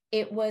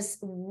it was,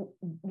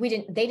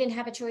 they didn't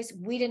have a choice.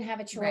 We didn't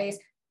have a choice.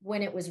 Right.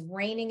 When it was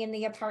raining in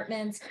the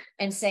apartments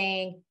and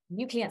saying,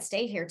 you can't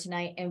stay here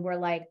tonight. And we're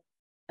like,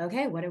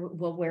 okay,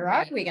 where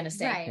are we going to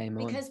stay? Right.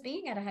 Because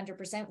being at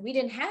 100%, we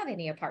didn't have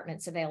any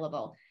apartments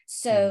available.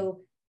 So,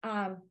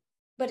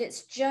 but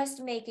it's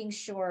just making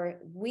sure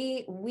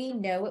we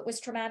know it was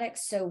traumatic.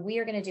 So we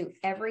are going to do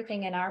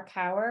everything in our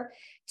power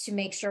to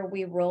make sure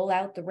we roll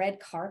out the red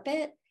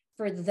carpet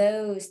for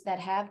those that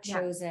have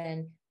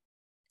chosen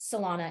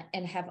Solana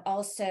and have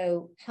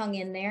also hung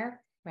in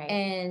there. Right.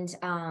 And,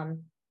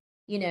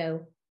 you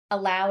know,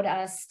 allowed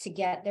us to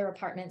get their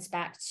apartments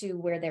back to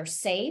where they're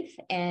safe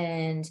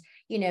and,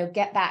 you know,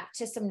 get back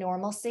to some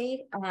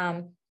normalcy.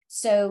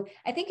 So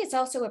I think it's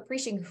also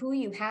appreciating who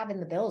you have in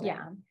the building.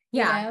 Yeah.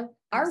 You Yeah. know,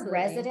 our Absolutely.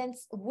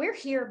 residents, we're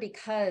here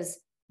because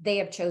they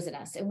have chosen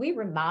us, and we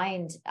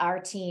remind our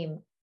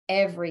team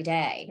every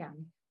day. Yeah.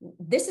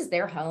 This is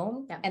their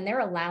home and they're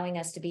allowing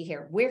us to be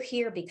here. We're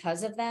here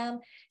because of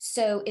them.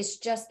 So it's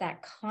just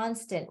that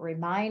constant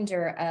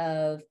reminder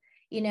of,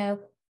 you know,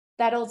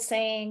 that old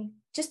saying,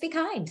 just be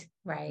kind.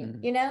 Right.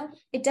 You know,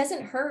 it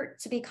doesn't hurt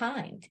to be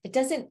kind. It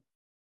doesn't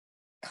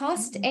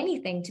cost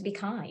anything to be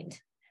kind.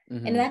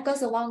 And that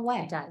goes a long way.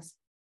 It does.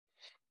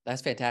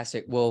 That's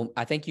fantastic. Well,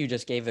 I think you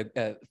just gave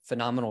a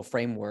phenomenal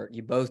framework.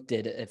 You both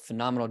did a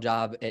phenomenal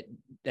job at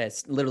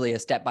literally a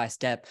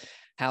step-by-step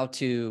how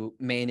to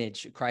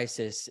manage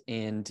crisis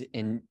and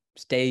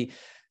stay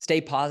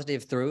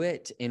positive through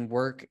it and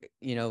work,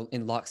 you know,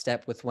 in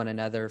lockstep with one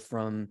another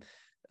from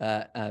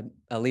a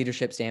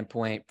leadership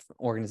standpoint,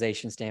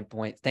 organization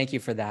standpoint. Thank you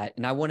for that.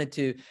 And I wanted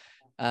to,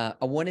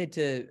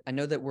 I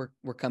know that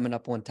we're coming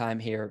up on time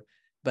here,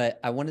 but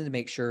I wanted to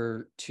make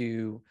sure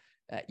to,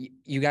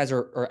 you guys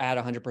are at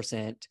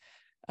 100%.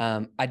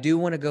 I do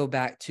want to go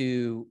back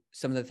to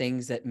some of the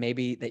things that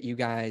maybe that you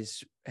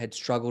guys had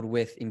struggled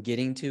with in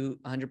getting to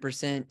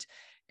 100%.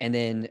 And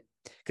then,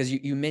 because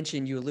you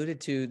mentioned, you alluded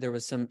to, there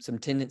was some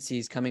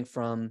tendencies coming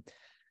from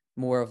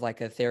more of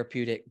like a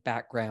therapeutic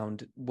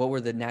background. What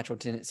were the natural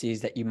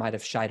tendencies that you might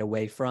have shied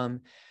away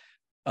from?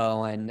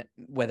 And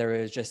whether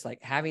it was just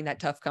like having that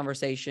tough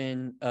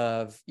conversation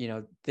of, you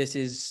know, this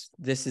is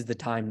the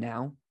time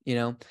now, you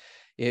know,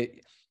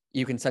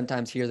 you can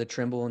sometimes hear the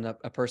tremble in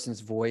a person's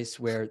voice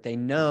where they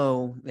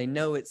know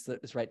it's the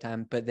right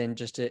time, but then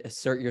just to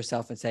assert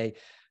yourself and say,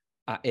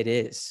 it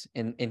is,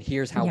 and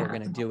here's how we're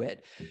going to do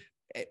it.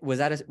 Was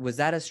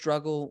that a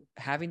struggle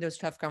having those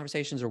tough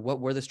conversations, or what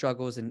were the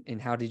struggles,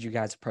 and how did you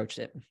guys approach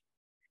it?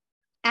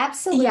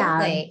 Absolutely.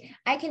 Yeah.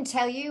 I can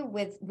tell you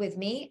with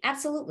me,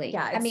 absolutely.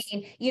 Yeah, I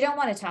mean, you don't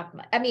want to talk.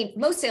 I mean,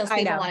 most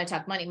salespeople want to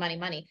talk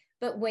money.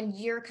 But when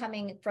you're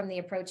coming from the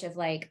approach of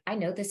like, I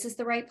know this is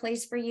the right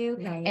place for you,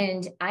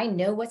 and I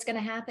know what's going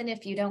to happen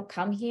if you don't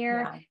come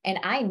here. And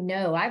I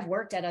know I've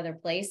worked at other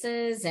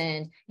places,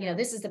 and you know,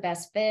 this is the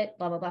best fit,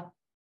 blah, blah, blah.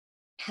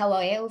 How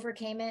I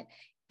overcame it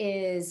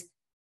is,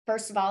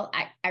 first of all,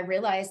 I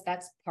realized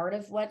that's part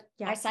of what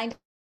I signed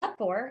up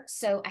for.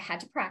 So I had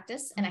to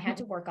practice and I had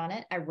to work on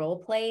it. I role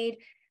played.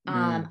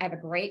 I have a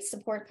great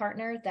support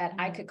partner that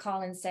I could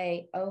call and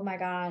say, oh my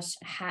gosh,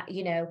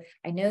 you know,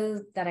 I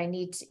know that I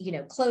need to, you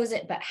know, close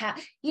it, but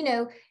you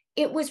know,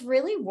 it was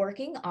really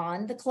working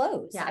on the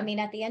close. I mean,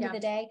 at the end of the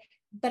day,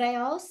 but I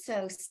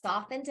also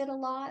softened it a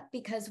lot,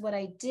 because what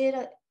I did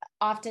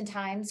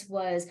oftentimes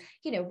was,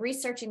 you know,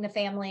 researching the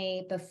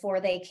family before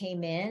they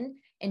came in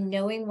and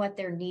knowing what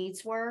their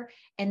needs were,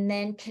 and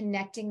then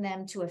connecting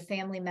them to a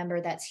family member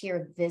that's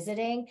here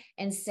visiting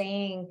and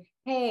saying,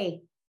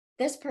 hey,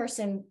 this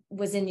person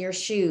was in your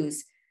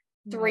shoes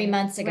 3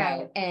 months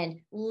ago, and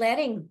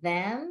letting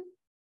them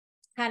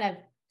kind of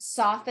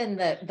soften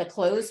the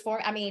clothes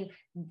for, I mean,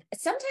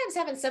 sometimes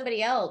having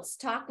somebody else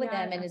talk with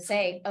them and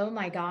say, oh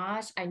my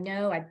gosh, I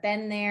know, I've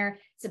been there.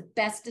 It's the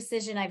best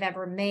decision I've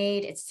ever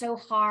made. It's so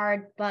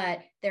hard, but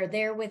they're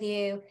there with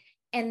you.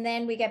 And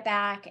then we get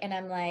back and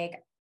I'm like,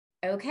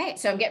 okay,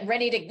 so I'm getting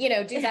ready to, you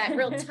know, do that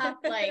real tough,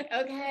 like,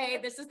 okay,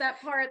 this is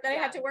that part that I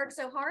had to work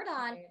so hard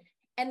on.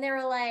 And they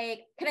were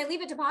like, can I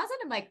leave a deposit?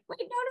 I'm like, wait,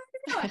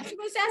 no. I'm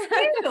supposed to ask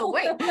you.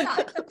 Wait, hold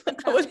on.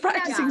 I was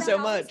practicing so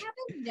much.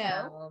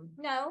 No.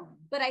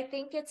 But I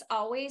think it's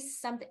always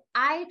something.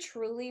 I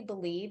truly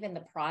believe in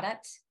the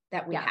product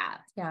that we have.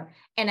 Yeah.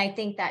 And I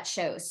think that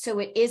shows. So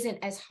it isn't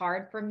as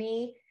hard for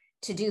me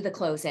to do the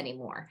close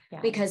anymore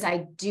because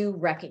I do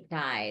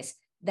recognize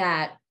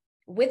that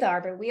with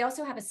Arbor, we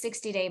also have a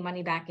 60-day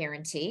money back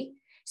guarantee.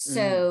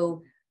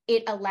 So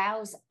it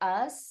allows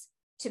us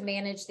to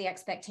manage the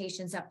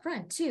expectations up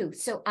front too.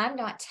 So I'm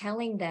not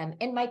telling them,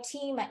 and my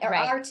team or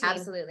our team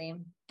absolutely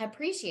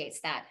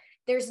appreciates that.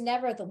 There's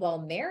never well,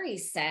 Mary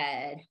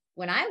said,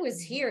 when I was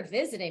here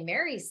visiting,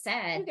 Mary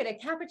said, you get a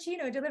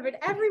cappuccino delivered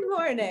every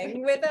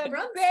morning with a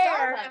from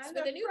bear Starbucks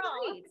with a new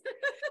breed.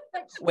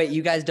 Wait,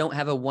 you guys don't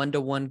have a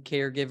 1-to-1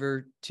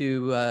 caregiver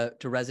to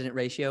resident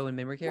ratio in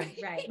memory care?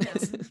 Right. No.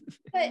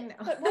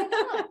 But why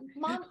not?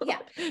 Mom, yeah.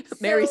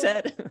 Mary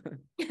said.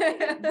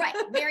 Right.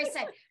 Mary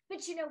said,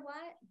 but you know what?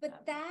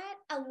 But that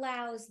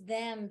allows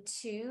them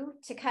to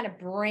kind of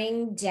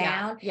bring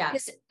down. Yeah.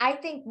 Because I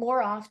think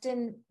more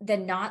often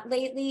than not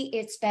lately,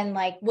 it's been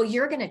like, well,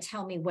 you're going to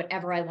tell me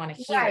whatever I want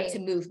to hear to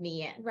move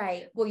me in.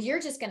 Right. Well,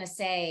 you're just going to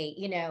say,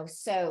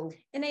 so.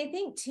 And I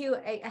think too,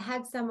 I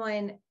had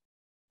someone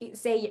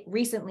say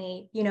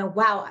recently,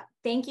 wow,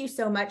 thank you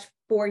so much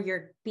for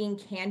your being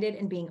candid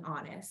and being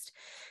honest.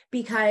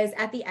 Because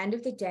at the end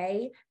of the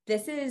day,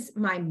 this is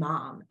my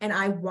mom and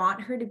I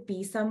want her to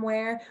be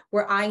somewhere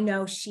where I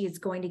know she is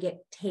going to get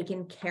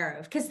taken care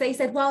of. Because they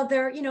said, well,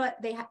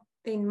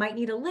 they might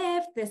need a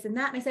lift, this and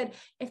that. And I said,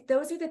 if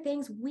those are the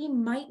things, we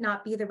might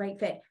not be the right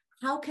fit.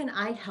 How can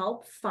I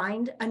help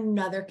find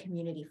another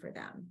community for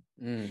them?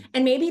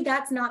 And maybe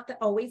that's not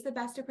always the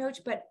best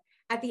approach, but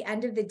at the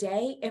end of the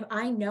day, if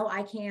I know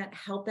I can't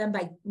help them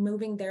by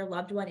moving their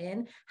loved one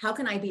in, how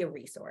can I be a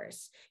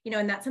resource?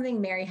 And that's something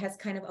Mary has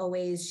kind of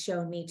always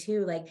shown me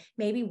too. Like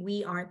maybe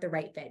we aren't the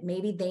right fit.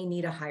 Maybe they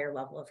need a higher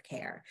level of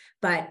care,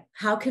 but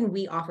how can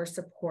we offer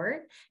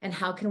support and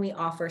how can we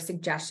offer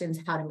suggestions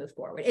how to move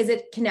forward? Is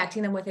it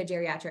connecting them with a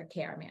geriatric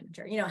care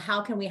manager?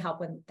 How can we help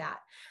with that?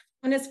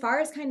 And as far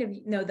as kind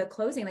of, the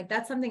closing, like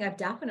that's something I've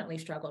definitely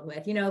struggled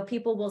with.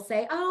 People will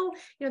say, oh,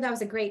 that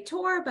was a great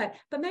tour, but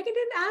Megan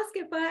didn't ask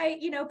if I,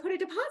 put a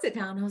deposit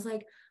down. I was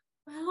like,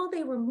 well,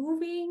 they were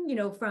moving,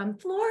 from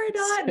Florida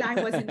and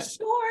I wasn't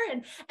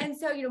sure. And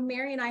so,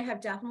 Mary and I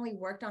have definitely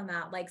worked on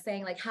that, like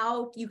saying like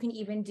how you can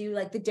even do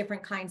like the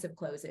different kinds of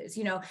closes,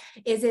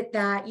 is it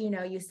that,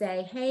 you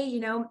say,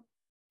 hey,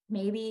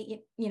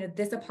 maybe,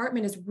 this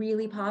apartment is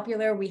really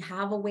popular. We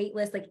have a wait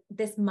list. Like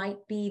this might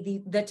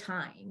be the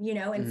time,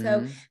 and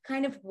so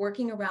kind of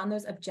working around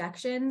those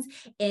objections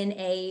in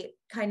a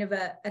kind of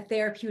a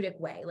therapeutic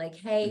way, like,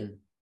 hey,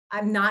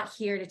 I'm not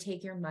here to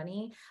take your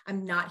money.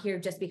 I'm not here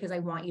just because I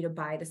want you to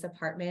buy this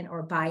apartment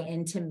or buy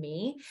into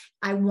me.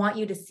 I want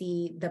you to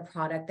see the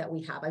product that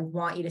we have. I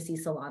want you to see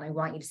Salon. I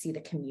want you to see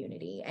the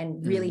community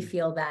and really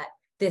feel that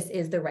this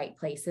is the right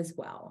place as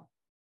well.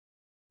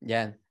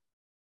 Yeah.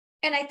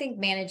 And I think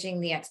managing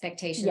the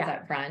expectations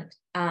up front,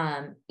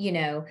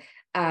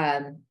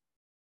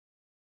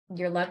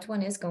 your loved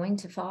one is going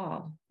to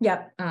fall.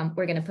 Yep.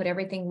 We're going to put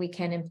everything we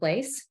can in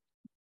place.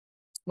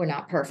 We're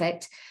not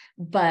perfect,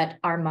 but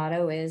our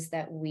motto is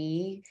that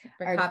we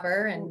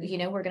recover and,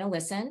 we're going to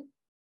listen,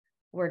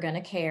 we're going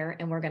to care,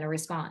 and we're going to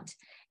respond.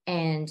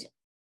 And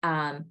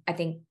I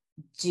think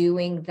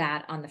doing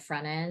that on the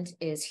front end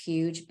is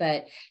huge,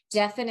 but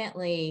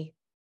definitely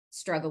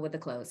struggle with the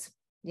close.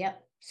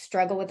 Yep.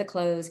 Struggle with the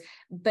close.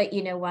 But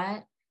you know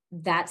what?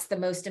 That's the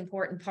most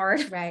important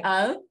part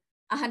of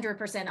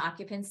 100%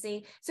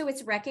 occupancy. So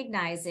it's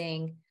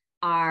recognizing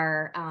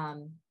our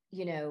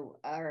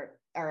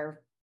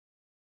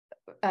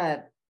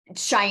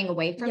shying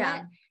away from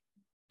it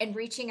and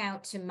reaching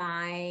out to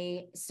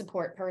my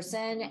support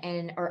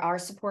person or our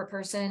support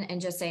person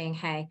and just saying,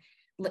 hey,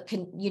 look,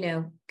 can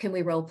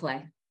we role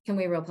play? Can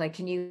we role play?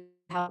 Can you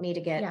help me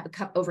to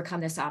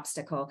overcome this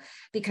obstacle?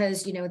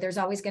 Because, there's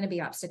always going to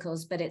be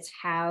obstacles, but it's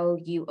how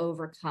you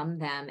overcome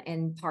them.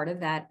 And part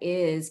of that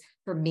is,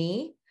 for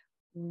me,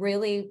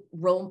 really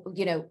role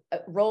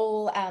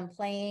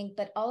playing,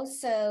 but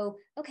also,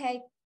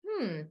 okay,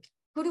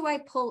 who do I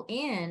pull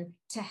in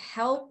to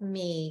help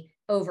me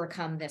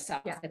overcome this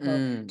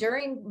obstacle?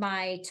 During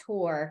my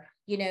tour,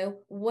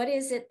 what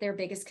is it their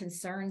biggest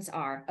concerns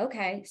are?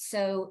 Okay,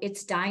 so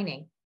it's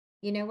dining.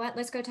 You know what?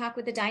 Let's go talk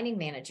with the dining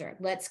manager.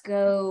 Let's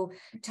go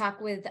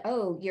talk with,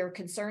 you're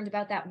concerned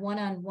about that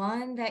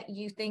one-on-one that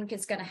you think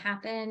is going to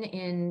happen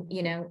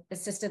in,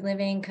 assisted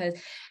living. Cause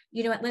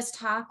you know what, let's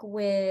talk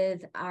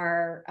with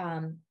our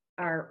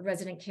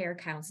resident care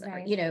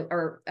counselor,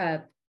 or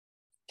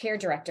care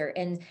director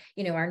and,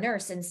 our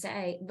nurse, and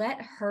say,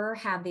 let her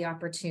have the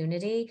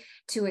opportunity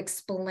to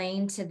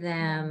explain to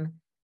them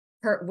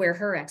where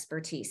her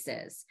expertise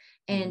is.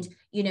 And,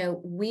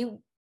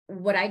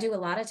 what I do a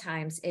lot of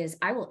times is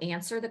I will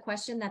answer the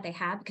question that they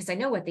have because I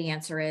know what the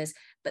answer is,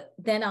 but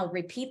then I'll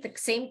repeat the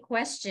same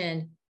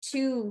question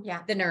to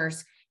the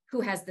nurse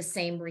who has the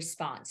same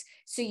response.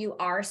 So you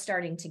are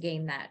starting to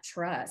gain that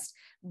trust,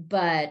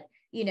 but,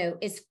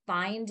 it's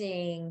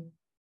finding,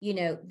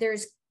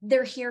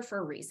 they're here for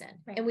a reason.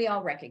 Right. And we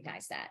all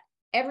recognize that.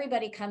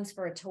 Everybody comes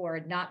for a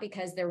tour, not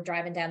because they're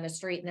driving down the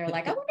street and they're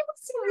like, I wonder what's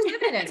see what's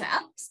happening.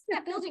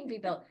 That building be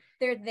built.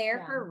 They're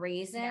there for a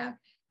reason,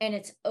 and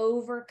it's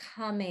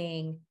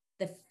overcoming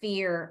the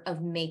fear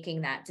of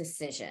making that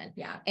decision.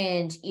 Yeah.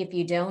 And if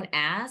you don't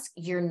ask,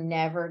 you're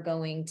never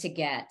going to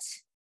get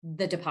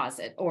the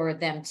deposit or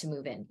them to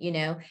move in.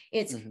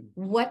 It's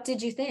what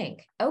did you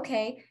think?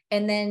 Okay.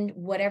 And then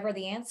whatever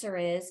the answer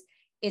is,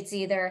 it's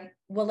either,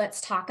 well,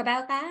 let's talk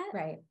about that.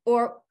 Right.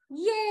 Or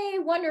yay,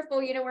 wonderful.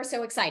 We're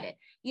so excited.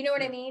 You know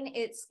what I mean?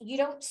 You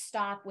don't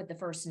stop with the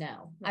first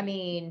no. Right. I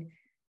mean,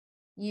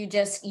 you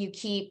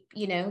keep,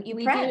 we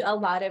do a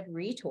lot of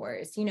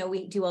retours.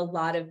 We do a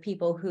lot of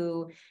people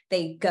who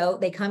they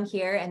come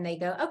here and they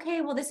go,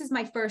 okay, well, this is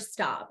my first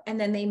stop. And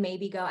then they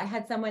maybe go, I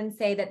had someone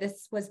say that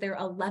this was their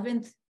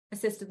 11th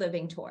assisted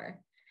living tour.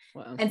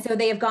 Wow. And so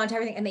they have gone to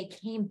everything and they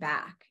came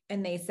back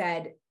and they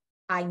said,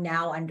 I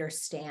now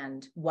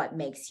understand what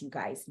makes you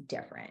guys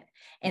different.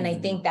 And I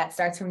think that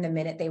starts from the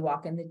minute they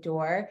walk in the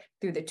door,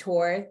 through the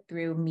tour,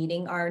 through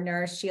meeting our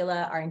nurse,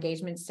 Sheila, our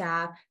engagement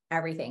staff,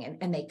 everything.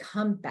 And they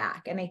come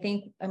back. And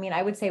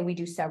I would say we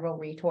do several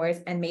retours,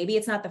 and maybe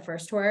it's not the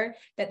first tour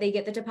that they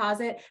get the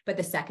deposit, but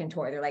the second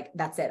tour, they're like,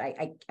 that's it.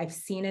 I've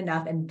seen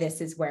enough, and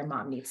this is where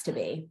mom needs to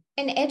be.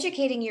 And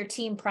educating your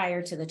team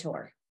prior to the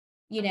tour,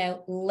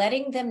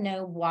 letting them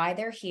know why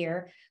they're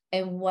here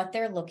and what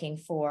they're looking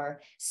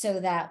for, so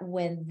that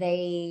when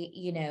they,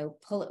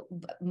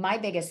 my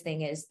biggest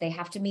thing is they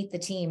have to meet the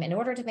team. In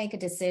order to make a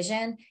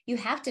decision, you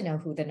have to know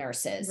who the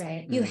nurse is.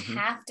 Right. You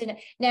have to know.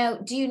 Now,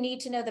 do you need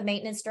to know the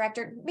maintenance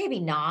director? Maybe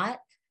not.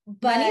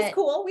 But Lenny's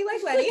cool. We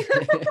like Lenny.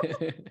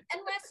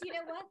 Unless,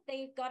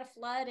 they got a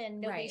flood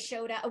and nobody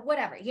showed up,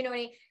 whatever, what I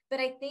mean?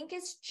 But I think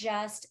it's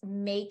just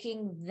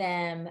making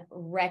them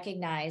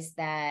recognize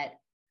that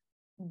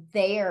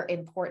they are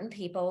important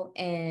people,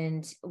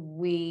 and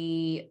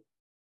we're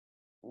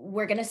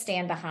going to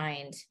stand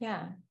behind.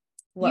 Yeah.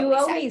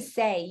 You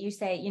say,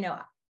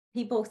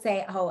 people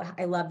say, oh,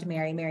 I loved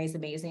Mary. Mary's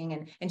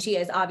amazing. And she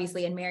is,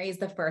 obviously. And Mary is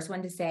the first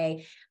one to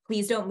say,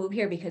 please don't move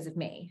here because of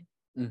me,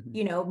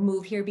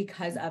 move here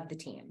because of the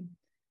team.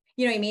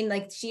 You know what I mean?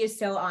 Like, she is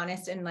so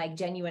honest and like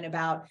genuine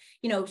about,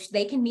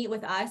 they can meet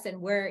with us and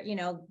we're,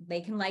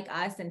 they can like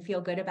us and feel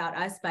good about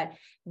us, but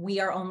we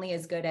are only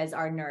as good as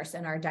our nurse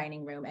and our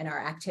dining room and our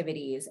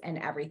activities and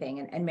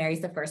everything. And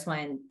Mary's the first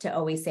one to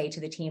always say to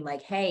the team,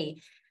 like,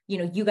 hey,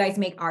 you guys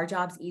make our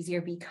jobs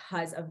easier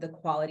because of the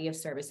quality of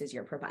services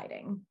you're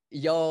providing.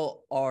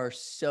 Y'all are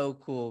so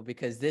cool,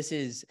 because this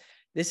is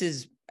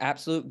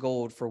absolute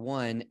gold, for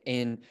one.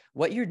 And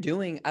what you're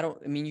doing,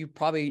 you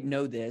probably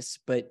know this,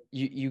 but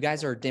you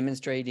guys are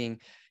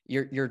demonstrating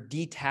you're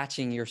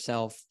detaching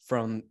yourself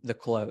from the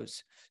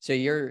close. So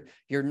you're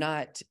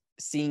not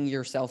seeing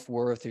your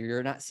self-worth, or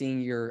you're not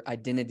seeing your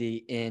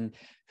identity in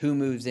who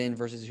moves in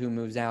versus who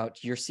moves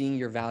out. You're seeing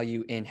your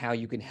value in how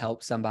you can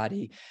help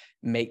somebody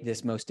make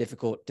this most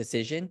difficult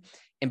decision.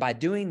 And by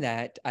doing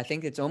that, I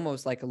think it's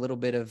almost like a little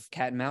bit of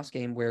cat and mouse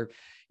game, where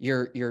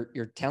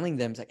you're telling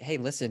them, it's like, hey,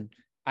 listen,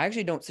 I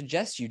actually don't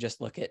suggest you just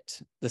look at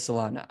the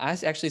Solana. I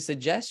actually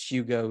suggest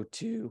you go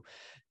to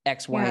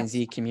X, Y, and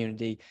Z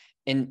community.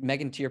 And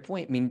Megan, to your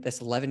point,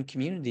 that's 11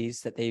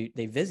 communities that they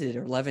visited,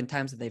 or 11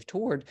 times that they've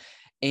toured.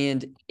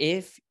 And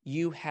if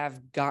you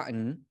have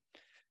gotten,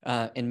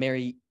 and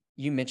Mary,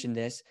 you mentioned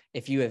this,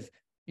 if you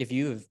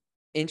have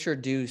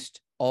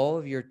introduced all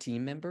of your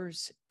team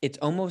members, it's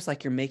almost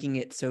like you're making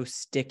it so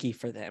sticky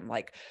for them.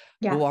 Like,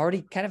 we'll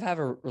already kind of have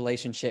a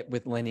relationship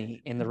with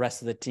Lenny and the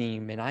rest of the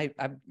team. And I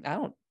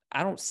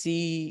don't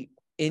see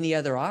any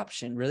other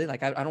option, really.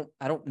 Like, I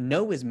don't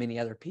know as many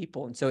other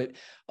people. And so it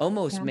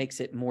almost makes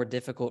it more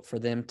difficult for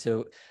them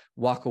to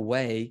walk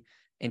away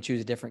and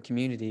choose a different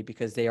community,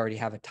 because they already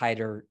have a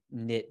tighter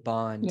knit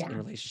bond and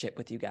relationship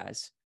with you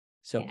guys.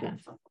 So cool.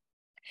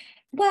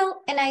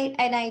 Well, and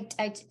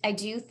I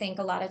do think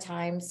a lot of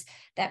times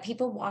that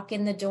people walk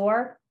in the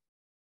door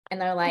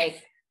and they're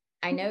like,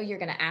 I know you're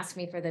going to ask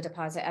me for the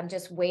deposit. I'm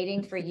just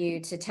waiting for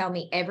you to tell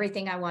me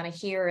everything I want to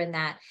hear in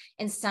that.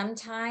 And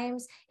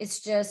sometimes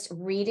it's just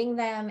reading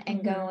them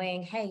and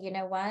going, hey, you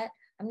know what?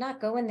 I'm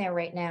not going there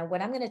right now.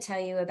 What I'm going to tell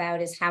you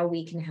about is how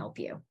we can help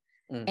you.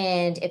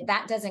 And if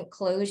that doesn't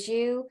close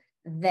you,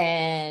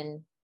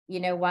 then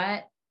you know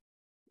what?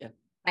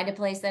 Find a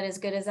place that is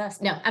good as us.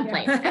 No, I'm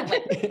playing. I'm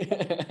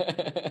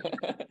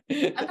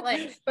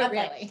playing. But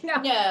really, no.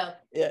 Yeah.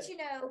 But,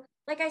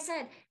 like I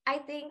said, I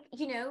think,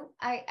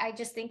 I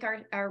just think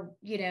our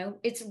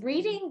it's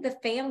reading the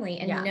family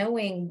and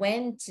knowing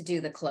when to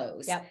do the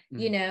close.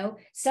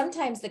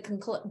 Sometimes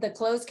the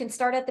close can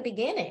start at the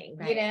beginning,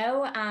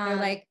 they're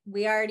like,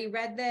 we already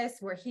read this.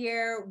 We're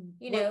here.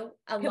 Can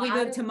we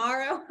move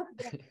tomorrow?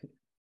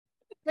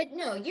 But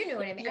no, you know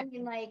what I mean? I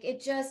mean, like,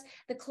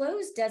 the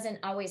close doesn't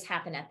always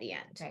happen at the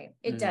end. Right.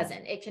 It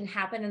doesn't. It can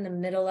happen in the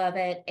middle of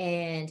it.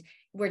 And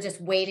we're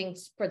just waiting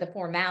for the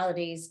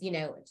formalities,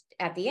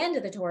 at the end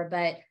of the tour.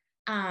 But,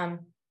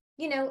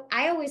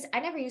 I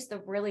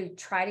never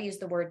try to use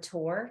the word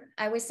tour.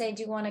 I always say,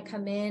 do you want to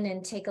come in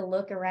and take a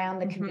look around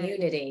the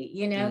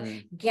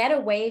community, get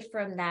away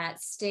from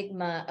that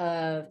stigma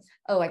of,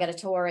 oh, I got a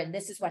tour and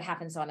this is what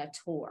happens on a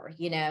tour,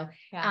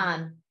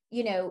 Yeah.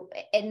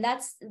 And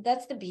that's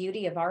the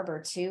beauty of Arbor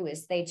too,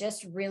 is they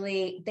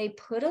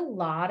put a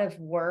lot of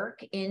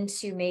work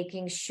into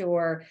making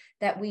sure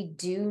that we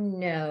do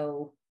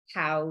know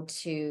how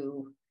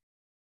to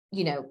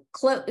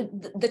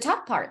the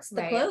tough parts,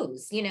 the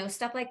clothes,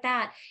 stuff like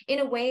that, in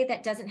a way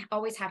that doesn't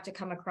always have to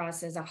come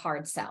across as a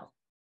hard sell.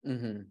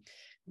 Mm-hmm.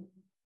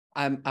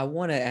 I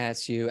want to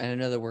ask you, and I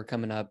know that we're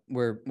coming up,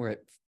 we're at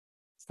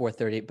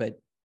 4:30, but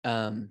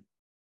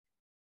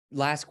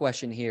last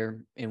question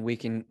here, and we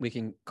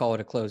can call it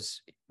a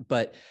close.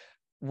 But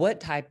what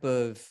types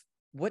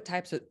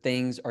of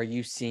things are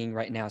you seeing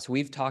right now? So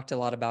we've talked a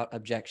lot about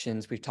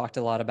objections. We've talked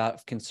a lot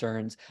about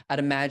concerns. I'd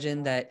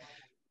imagine that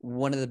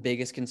one of the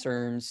biggest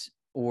concerns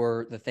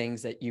or the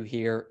things that you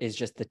hear is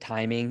just the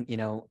timing,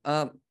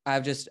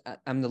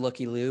 I'm the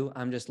looky Lou.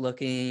 I'm just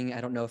looking. I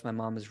don't know if my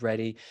mom is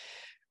ready.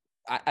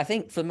 I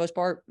think for the most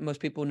part, most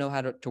people know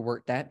how to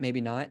work that,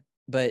 maybe not.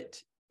 But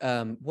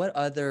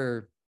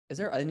is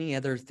there any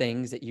other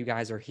things that you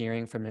guys are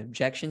hearing from an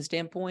objection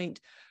standpoint?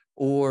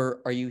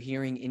 Or are you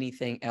hearing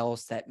anything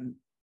else that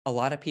a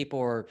lot of people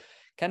are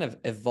kind of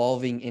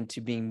evolving into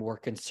being more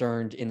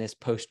concerned in this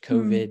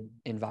post-COVID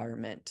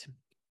environment?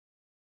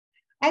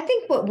 I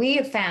think what we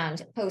have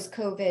found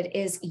post-COVID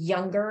is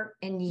younger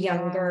and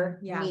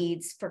younger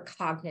needs for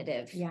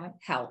cognitive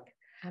help.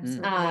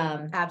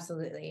 Absolutely.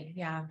 Absolutely.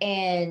 Yeah.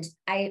 And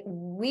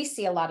we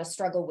see a lot of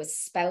struggle with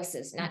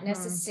spouses, not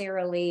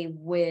necessarily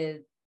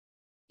with,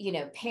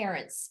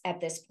 parents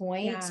at this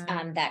point.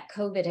 That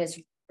COVID has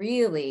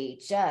really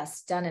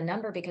just done a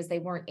number because they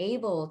weren't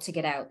able to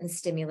get out and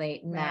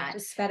stimulate that.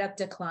 Just fed up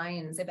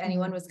declines. If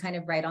anyone was kind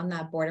of right on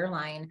that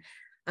borderline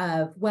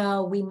of,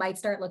 well, we might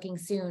start looking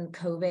soon.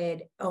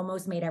 COVID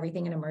almost made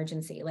everything an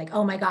emergency. Like,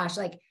 oh my gosh,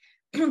 like,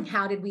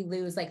 how did we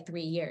lose like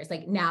 3 years?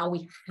 Like now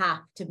we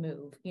have to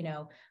move,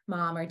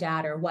 mom or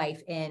dad or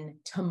wife in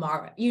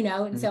tomorrow,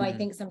 And so I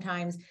think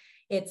sometimes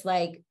it's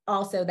like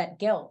also that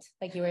guilt,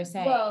 like you were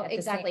saying. Well,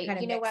 exactly.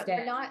 You know what?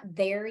 We're not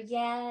there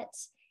yet.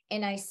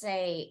 And I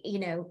say,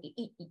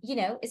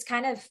 it's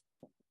kind of,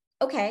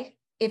 okay,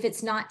 if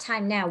it's not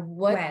time now,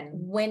 what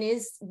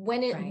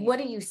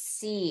do you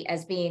see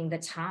as being the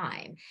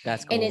time?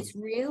 That's cool. And it's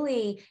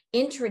really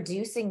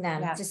introducing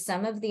them to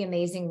some of the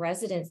amazing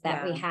residents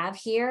that we have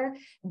here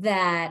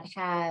that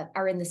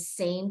are in the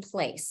same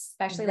place,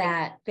 especially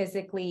that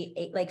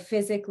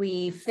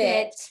physically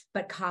fit,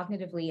 but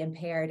cognitively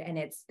impaired.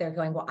 And they're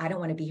going, well, I don't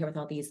want to be here with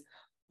all these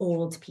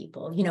old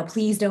people,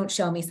 please don't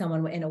show me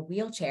someone in a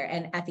wheelchair.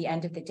 And at the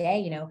end of the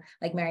day,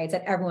 like Mary had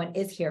said, everyone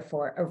is here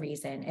for a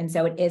reason. And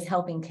so it is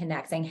helping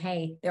connect, saying,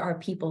 hey, there are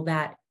people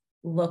that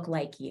look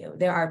like you.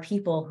 There are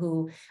people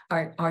who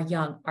are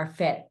young, are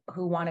fit,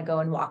 who want to go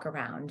and walk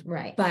around.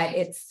 Right. But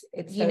it's,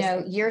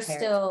 you're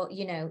still,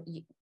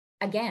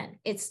 again,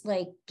 it's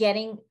like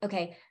getting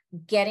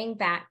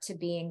back to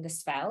being the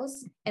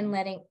spouse and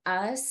letting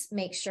us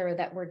make sure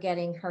that we're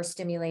getting her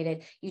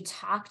stimulated. You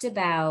talked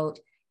about,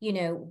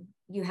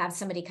 you have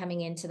somebody coming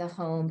into the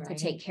home to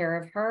take care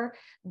of her,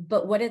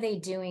 but what are they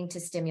doing to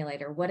stimulate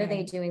her? What are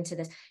they doing to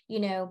this?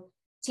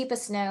 Teepa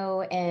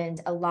Snow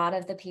and a lot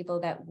of the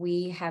people that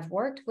we have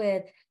worked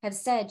with have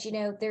said,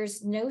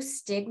 there's no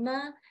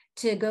stigma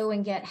to go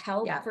and get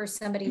help for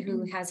somebody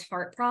who has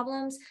heart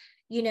problems.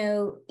 You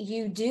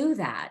do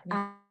that.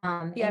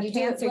 You have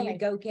cancer, you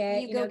go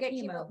get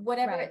chemo,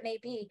 whatever it may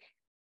be.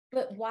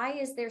 But why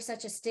is there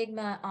such a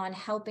stigma on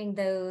helping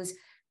those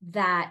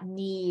that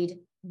need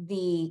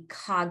the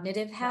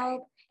cognitive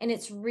help? And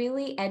it's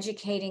really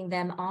educating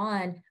them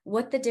on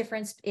what the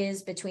difference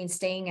is between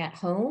staying at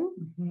home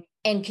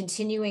and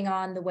continuing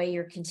on the way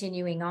you're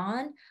continuing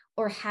on,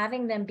 or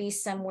having them be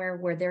somewhere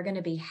where they're going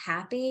to be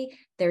happy,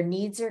 their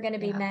needs are going to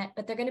be met,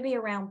 but they're going to be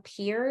around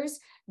peers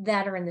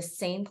that are in the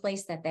same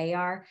place that they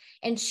are,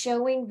 and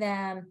showing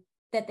them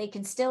that they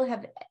can still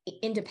have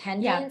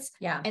independence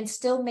and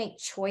still make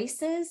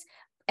choices,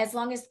 as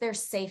long as they're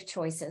safe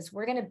choices.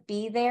 We're going to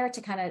be there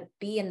to kind of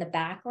be in the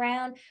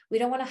background. We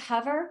don't want to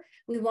hover.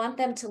 We want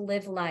them to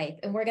live life,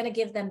 and we're going to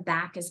give them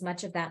back as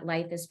much of that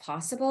life as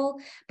possible.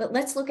 But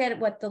let's look at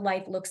what the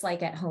life looks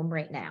like at home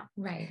right now.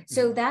 Right.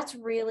 So that's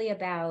really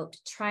about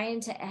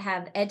trying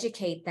to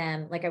educate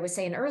them. Like I was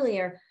saying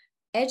earlier,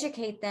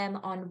 educate them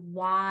on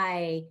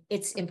why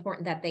it's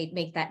important that they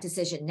make that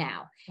decision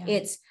now.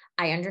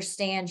 I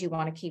understand you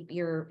want to keep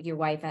your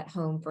wife at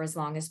home for as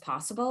long as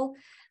possible,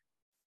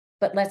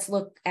 but let's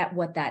look at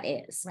what that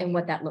is and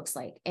what that looks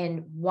like,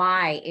 and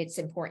why it's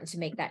important to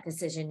make that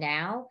decision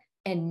now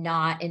and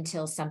not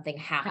until something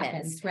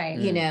happens. Right.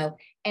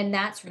 And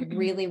that's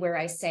really where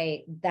I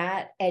say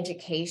that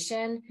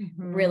education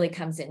really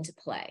comes into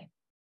play.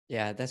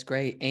 Yeah, that's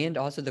great. And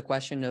also the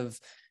question of,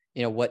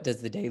 what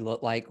does the day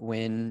look like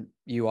when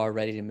you are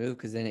ready to move?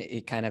 Because then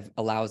it kind of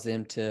allows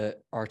them to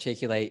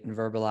articulate and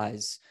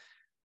verbalize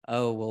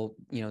oh, well,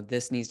 you know,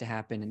 this needs to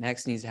happen and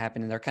X needs to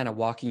happen. And they're kind of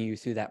walking you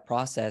through that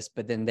process,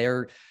 but then they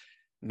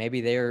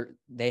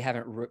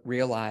haven't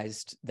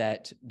realized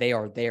that they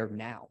are there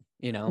now,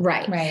 you know?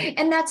 Right.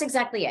 And that's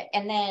exactly it.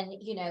 And then,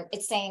 you know,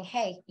 it's saying,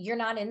 hey, you're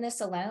not in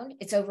this alone.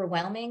 It's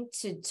overwhelming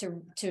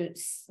to,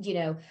 you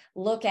know,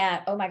 look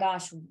at, oh my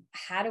gosh,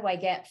 how do I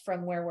get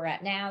from where we're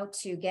at now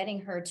to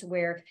getting her to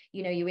where,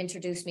 you know, you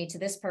introduced me to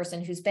this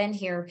person who's been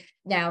here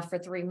now for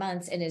 3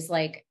 months and is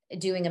like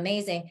doing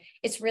amazing.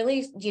 It's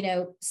really, you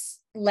know,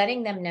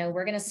 letting them know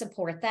we're going to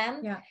support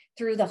them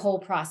through the whole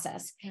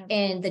process.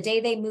 And the day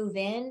they move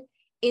in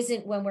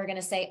isn't when we're going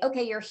to say,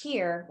 okay, you're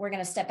here, we're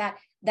going to step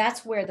back.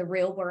 That's where the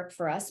real work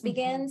for us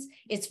begins.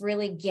 It's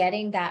really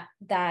getting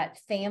that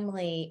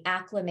family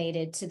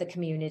acclimated to the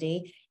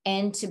community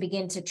and to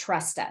begin to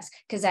trust us.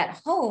 Because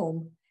at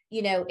home,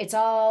 you know, it's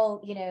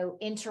all, you know,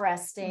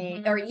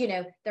 interesting, or, you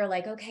know, they're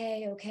like,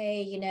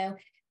 okay, you know,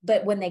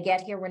 but when they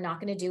get here, we're not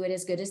going to do it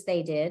as good as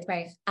they did.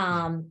 Right.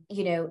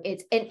 You know,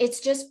 it's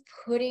just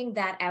putting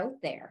that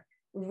out there.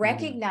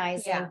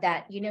 Recognizing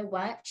that, you know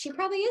what, she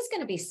probably is going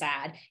to be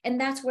sad. And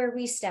that's where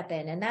we step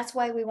in. And that's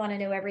why we want to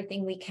know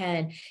everything we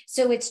can.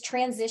 So it's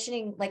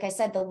transitioning, like I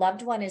said, the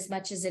loved one as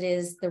much as it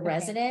is the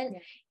resident,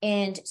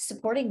 and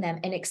supporting them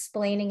and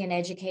explaining and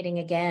educating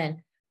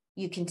again.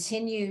 You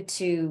continue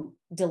to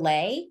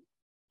delay,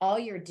 all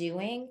you're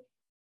doing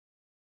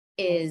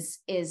is,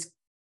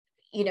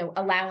 you know,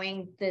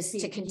 allowing this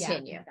to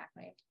continue.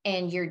 Exactly.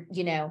 And you're,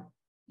 you know,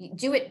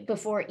 do it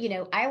before, you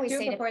know, I always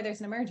say before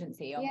there's an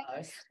emergency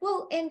almost.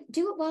 Well, and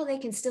do it while they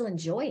can still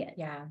enjoy it.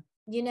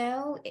 You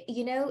know,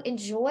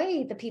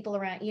 enjoy the people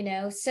around, you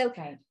know, so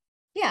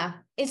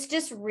it's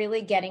just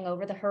really getting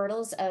over the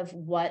hurdles of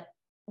what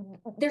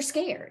they're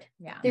scared.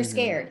 They're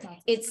scared.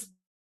 It's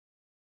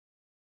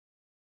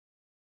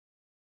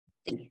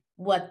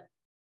what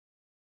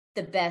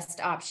the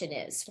best option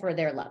is for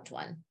their loved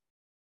one.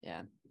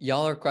 Yeah.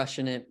 Y'all are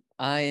crushing it.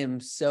 I am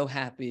so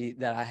happy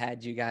that I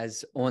had you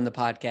guys on the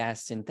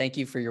podcast, and thank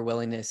you for your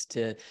willingness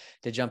to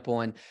jump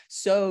on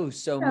so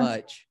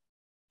much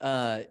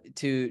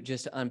to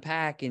just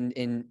unpack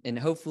and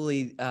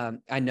hopefully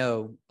I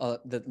know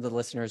the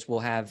listeners will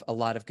have a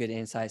lot of good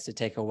insights to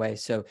take away.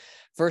 So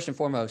first and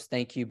foremost,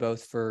 thank you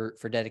both for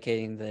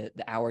dedicating the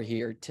hour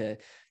here to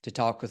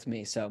talk with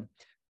me. So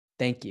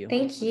thank you.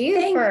 Thank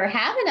you for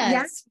having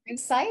us. We're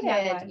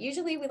excited.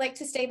 Usually we like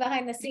to stay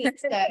behind the scenes.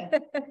 So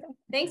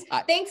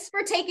thanks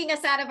for taking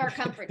us out of our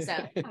comfort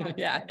zone.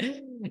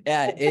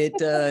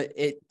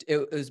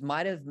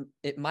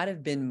 It might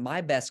have been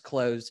my best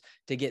close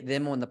to get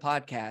them on the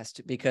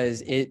podcast, because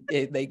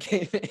they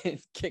came in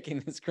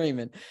kicking and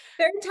screaming.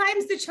 Third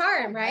time's the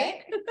charm,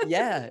 right?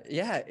 Yeah,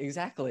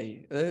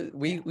 exactly.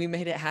 We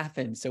made it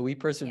happen. So we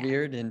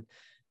persevered and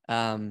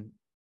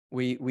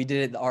we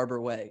did it the Arbor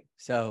way.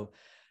 So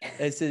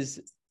this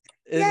is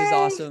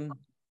awesome.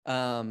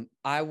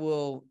 I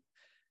will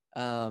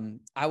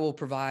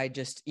provide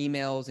just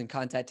emails and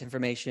contact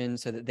information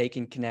so that they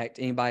can connect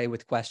anybody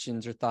with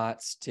questions or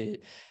thoughts to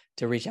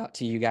reach out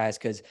to you guys,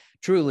 because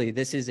truly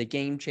this is a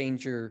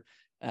game-changing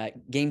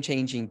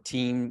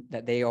team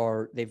that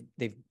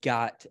they've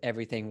got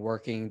everything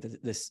working.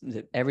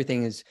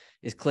 Everything is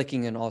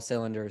clicking in all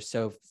cylinders.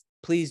 So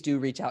please do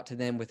reach out to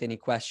them with any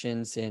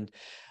questions. And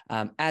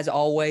as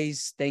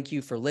always, thank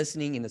you for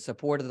listening and the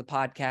support of the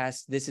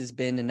podcast. This has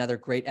been another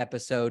great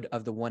episode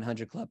of the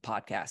 100 Club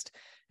podcast.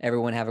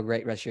 Everyone have a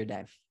great rest of your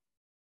day.